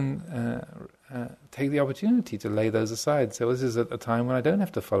we can take the opportunity to lay those aside. So this is at a time when I don't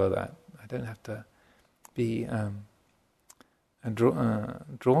have to follow that. I don't have to be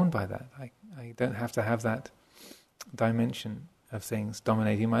drawn by that. I don't have to have that dimension of things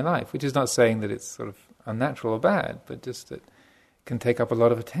dominating my life, which is not saying that it's sort of unnatural or bad, but just that it can take up a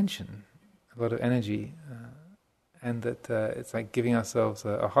lot of attention, a lot of energy, and that it's like giving ourselves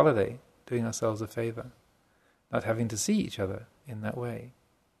a holiday, doing ourselves a favor, not having to see each other in that way.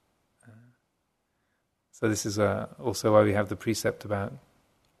 So this is also why we have the precept about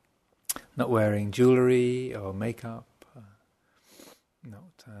not wearing jewelry or makeup,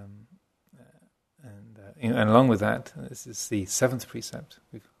 and along with that, this is the seventh precept.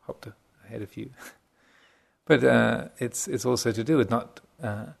 We've hopped ahead a few, but it's also to do with not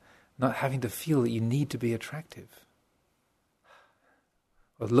having to feel that you need to be attractive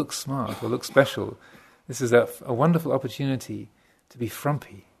or look smart or look special. This is a wonderful opportunity to be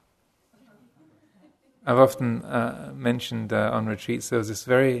frumpy. I've often mentioned on retreats there was this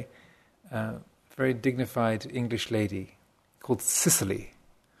very dignified English lady called Cicely,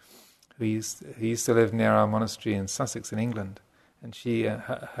 who used to live near our monastery in Sussex in England, and she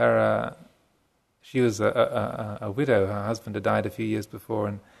was a widow. Her husband had died a few years before,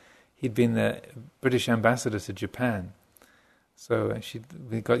 and he'd been the British ambassador to Japan. So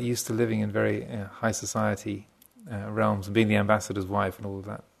we got used to living in very high society realms, and being the ambassador's wife and all of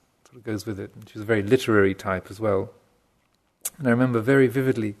that sort of goes with it. And she was a very literary type as well. And I remember very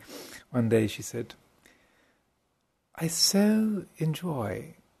vividly one day she said, "I so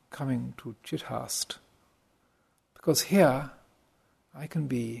enjoy coming to Chithurst because here I can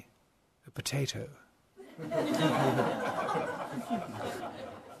be a potato."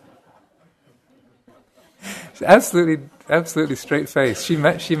 Absolutely straight face. She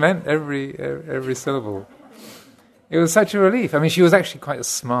meant every syllable. It was such a relief. I mean, she was actually quite a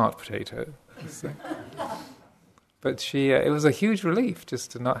smart potato, but it was a huge relief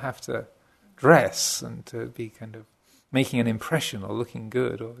just to not have to dress and to be kind of making an impression or looking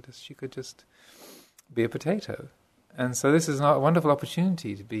good, or she could just be a potato. And so this is a wonderful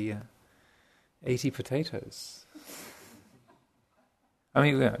opportunity to be 80 potatoes. I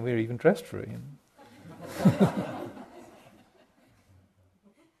mean, we're even dressed for it.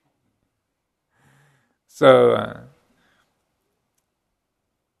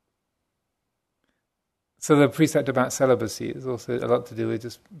 So the precept about celibacy is also a lot to do with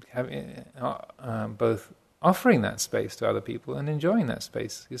just having both offering that space to other people and enjoying that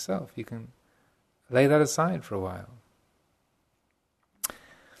space yourself. You can lay that aside for a while.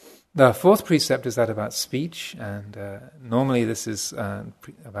 The fourth precept is that about speech, and normally this is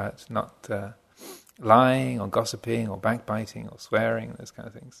about not lying or gossiping or backbiting or swearing, those kind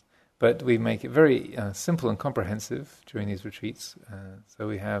of things. But we make it very simple and comprehensive during these retreats. So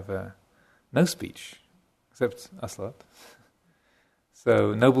we have no speech, except us lot.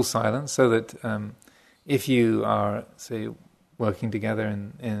 So noble silence, so that if you are, say, working together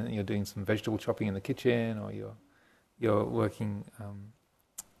and you're doing some vegetable chopping in the kitchen, or you're working,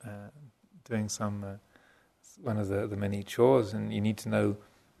 doing some one of the many chores, and you need to know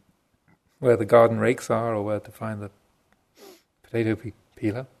where the garden rakes are or where to find the potato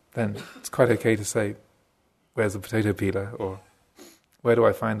peeler, then it's quite okay to say, where's the potato peeler, or where do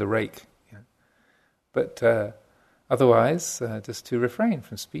I find the rake? But otherwise, just to refrain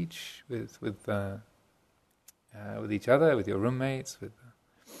from speech with each other, with your roommates, with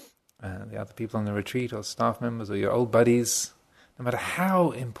the other people on the retreat, or staff members, or your old buddies, no matter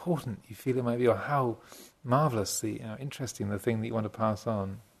how important you feel it might be, or how marvelous, interesting the thing that you want to pass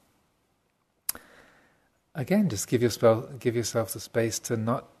on. Again, just give yourself the space to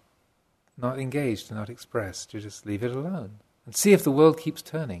not engage, to not express, to just leave it alone, and see if the world keeps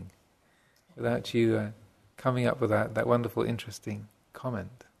turning without you coming up with that wonderful, interesting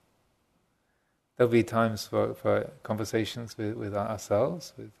comment. There'll be times for conversations with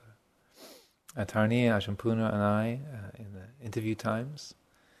ourselves, with Tarani, Ajahn Puna and I in the interview times.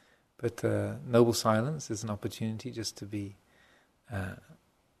 But noble silence is an opportunity just to be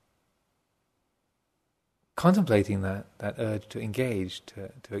contemplating that urge to engage,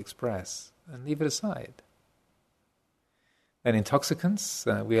 to express, and leave it aside. And intoxicants,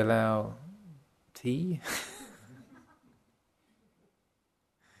 we allow tea,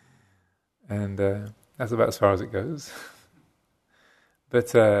 and that's about as far as it goes.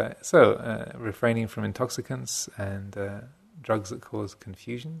 But refraining from intoxicants and drugs that cause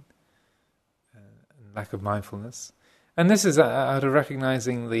confusion, and lack of mindfulness, and this is out of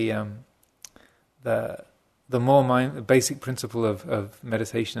recognizing the basic principle of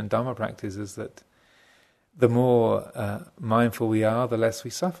meditation and Dhamma practice is that the more mindful we are, the less we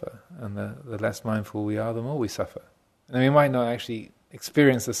suffer, and the less mindful we are, the more we suffer. And we might not actually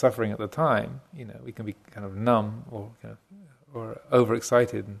experience the suffering at the time. We can be kind of numb or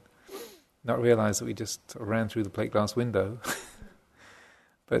overexcited and not realize that we just ran through the plate glass window.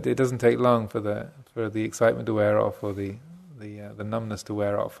 But it doesn't take long for the excitement to wear off, or the numbness to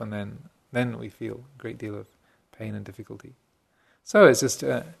wear off, and then we feel a great deal of pain and difficulty. So it's just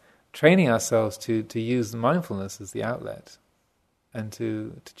training ourselves to use mindfulness as the outlet, and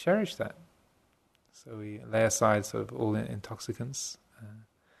to cherish that. So we lay aside sort of all intoxicants.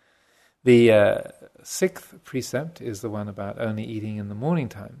 The sixth precept is the one about only eating in the morning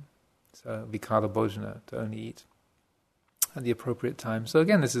time. So vikala bhojana, to only eat at the appropriate time. So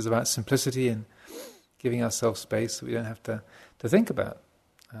again, this is about simplicity and giving ourselves space so we don't have to think about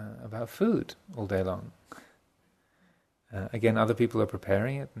food all day long. Again, other people are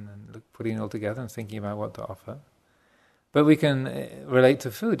preparing it and putting it all together and thinking about what to offer. But we can relate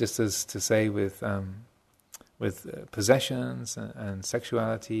to food just as to say with possessions and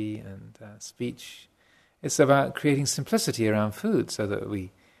sexuality and speech. It's about creating simplicity around food so that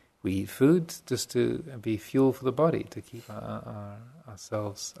we eat food just to be fuel for the body, to keep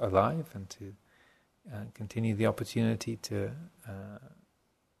ourselves alive and to continue the opportunity to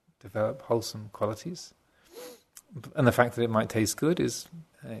develop wholesome qualities. And the fact that it might taste good is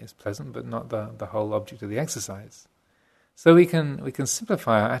pleasant, but not the whole object of the exercise. So we can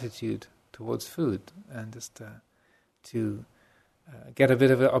simplify our attitude towards food and just to get a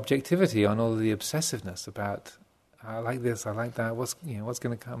bit of objectivity on all of the obsessiveness about I like this, I like that. What's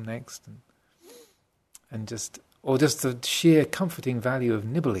going to come next, and just the sheer comforting value of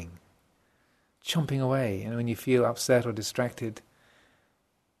nibbling, chomping away. When you feel upset or distracted,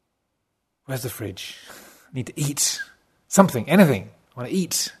 where's the fridge? I need to eat something, anything. I want to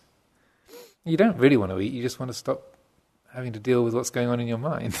eat. You don't really want to eat. You just want to stop having to deal with what's going on in your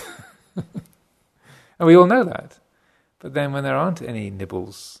mind. And we all know that. But then when there aren't any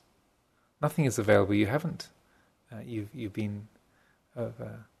nibbles, nothing is available. You haven't. You've been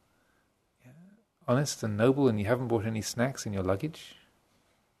honest and noble, and you haven't brought any snacks in your luggage.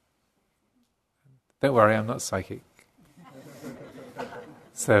 Don't worry, I'm not psychic.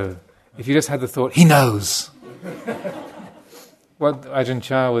 So, if you just had the thought, he knows. What Ajahn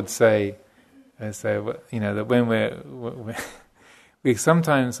Chah would say is that when we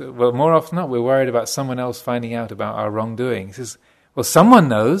sometimes, more often than not, we're worried about someone else finding out about our wrongdoing. He says, well, someone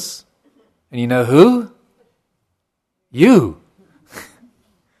knows, and you know who? You.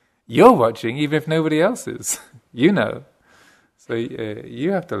 You're watching, even if nobody else is. You know. So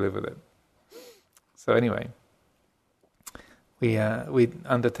you have to live with it. So anyway, we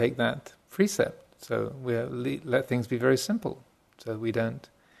undertake that precept. So we let things be very simple. So we don't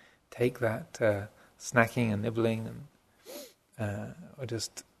take that snacking and nibbling or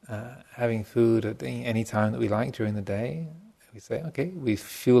just having food at any time that we like during the day. We say, okay, we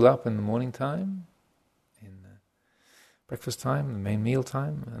fuel up in the morning time, in breakfast time, the main meal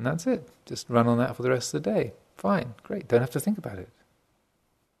time, and that's it. Just run on that for the rest of the day. Fine, great, don't have to think about it.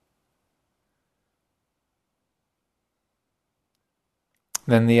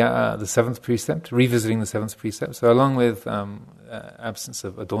 Then the seventh precept, revisiting the seventh precept. So along with absence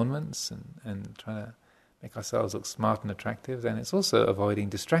of adornments and trying to make ourselves look smart and attractive, then it's also avoiding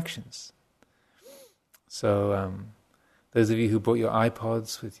distractions. So those of you who bought your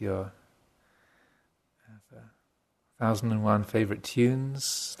iPods with your 1001 favorite tunes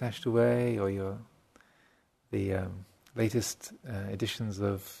stashed away, or the latest editions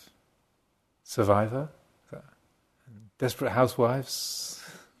of Survivor, Desperate Housewives,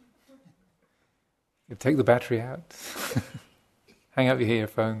 you take the battery out, hang up your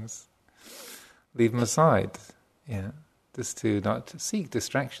earphones, leave them aside, just to not seek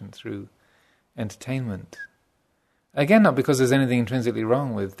distraction through entertainment. Again, not because there's anything intrinsically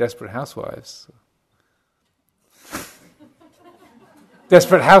wrong with Desperate Housewives.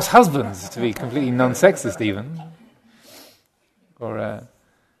 Desperate House Husbands, to be completely non-sexist even. Or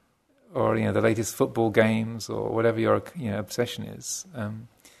the latest football games, or whatever your obsession is.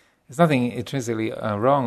 There's nothing intrinsically wrong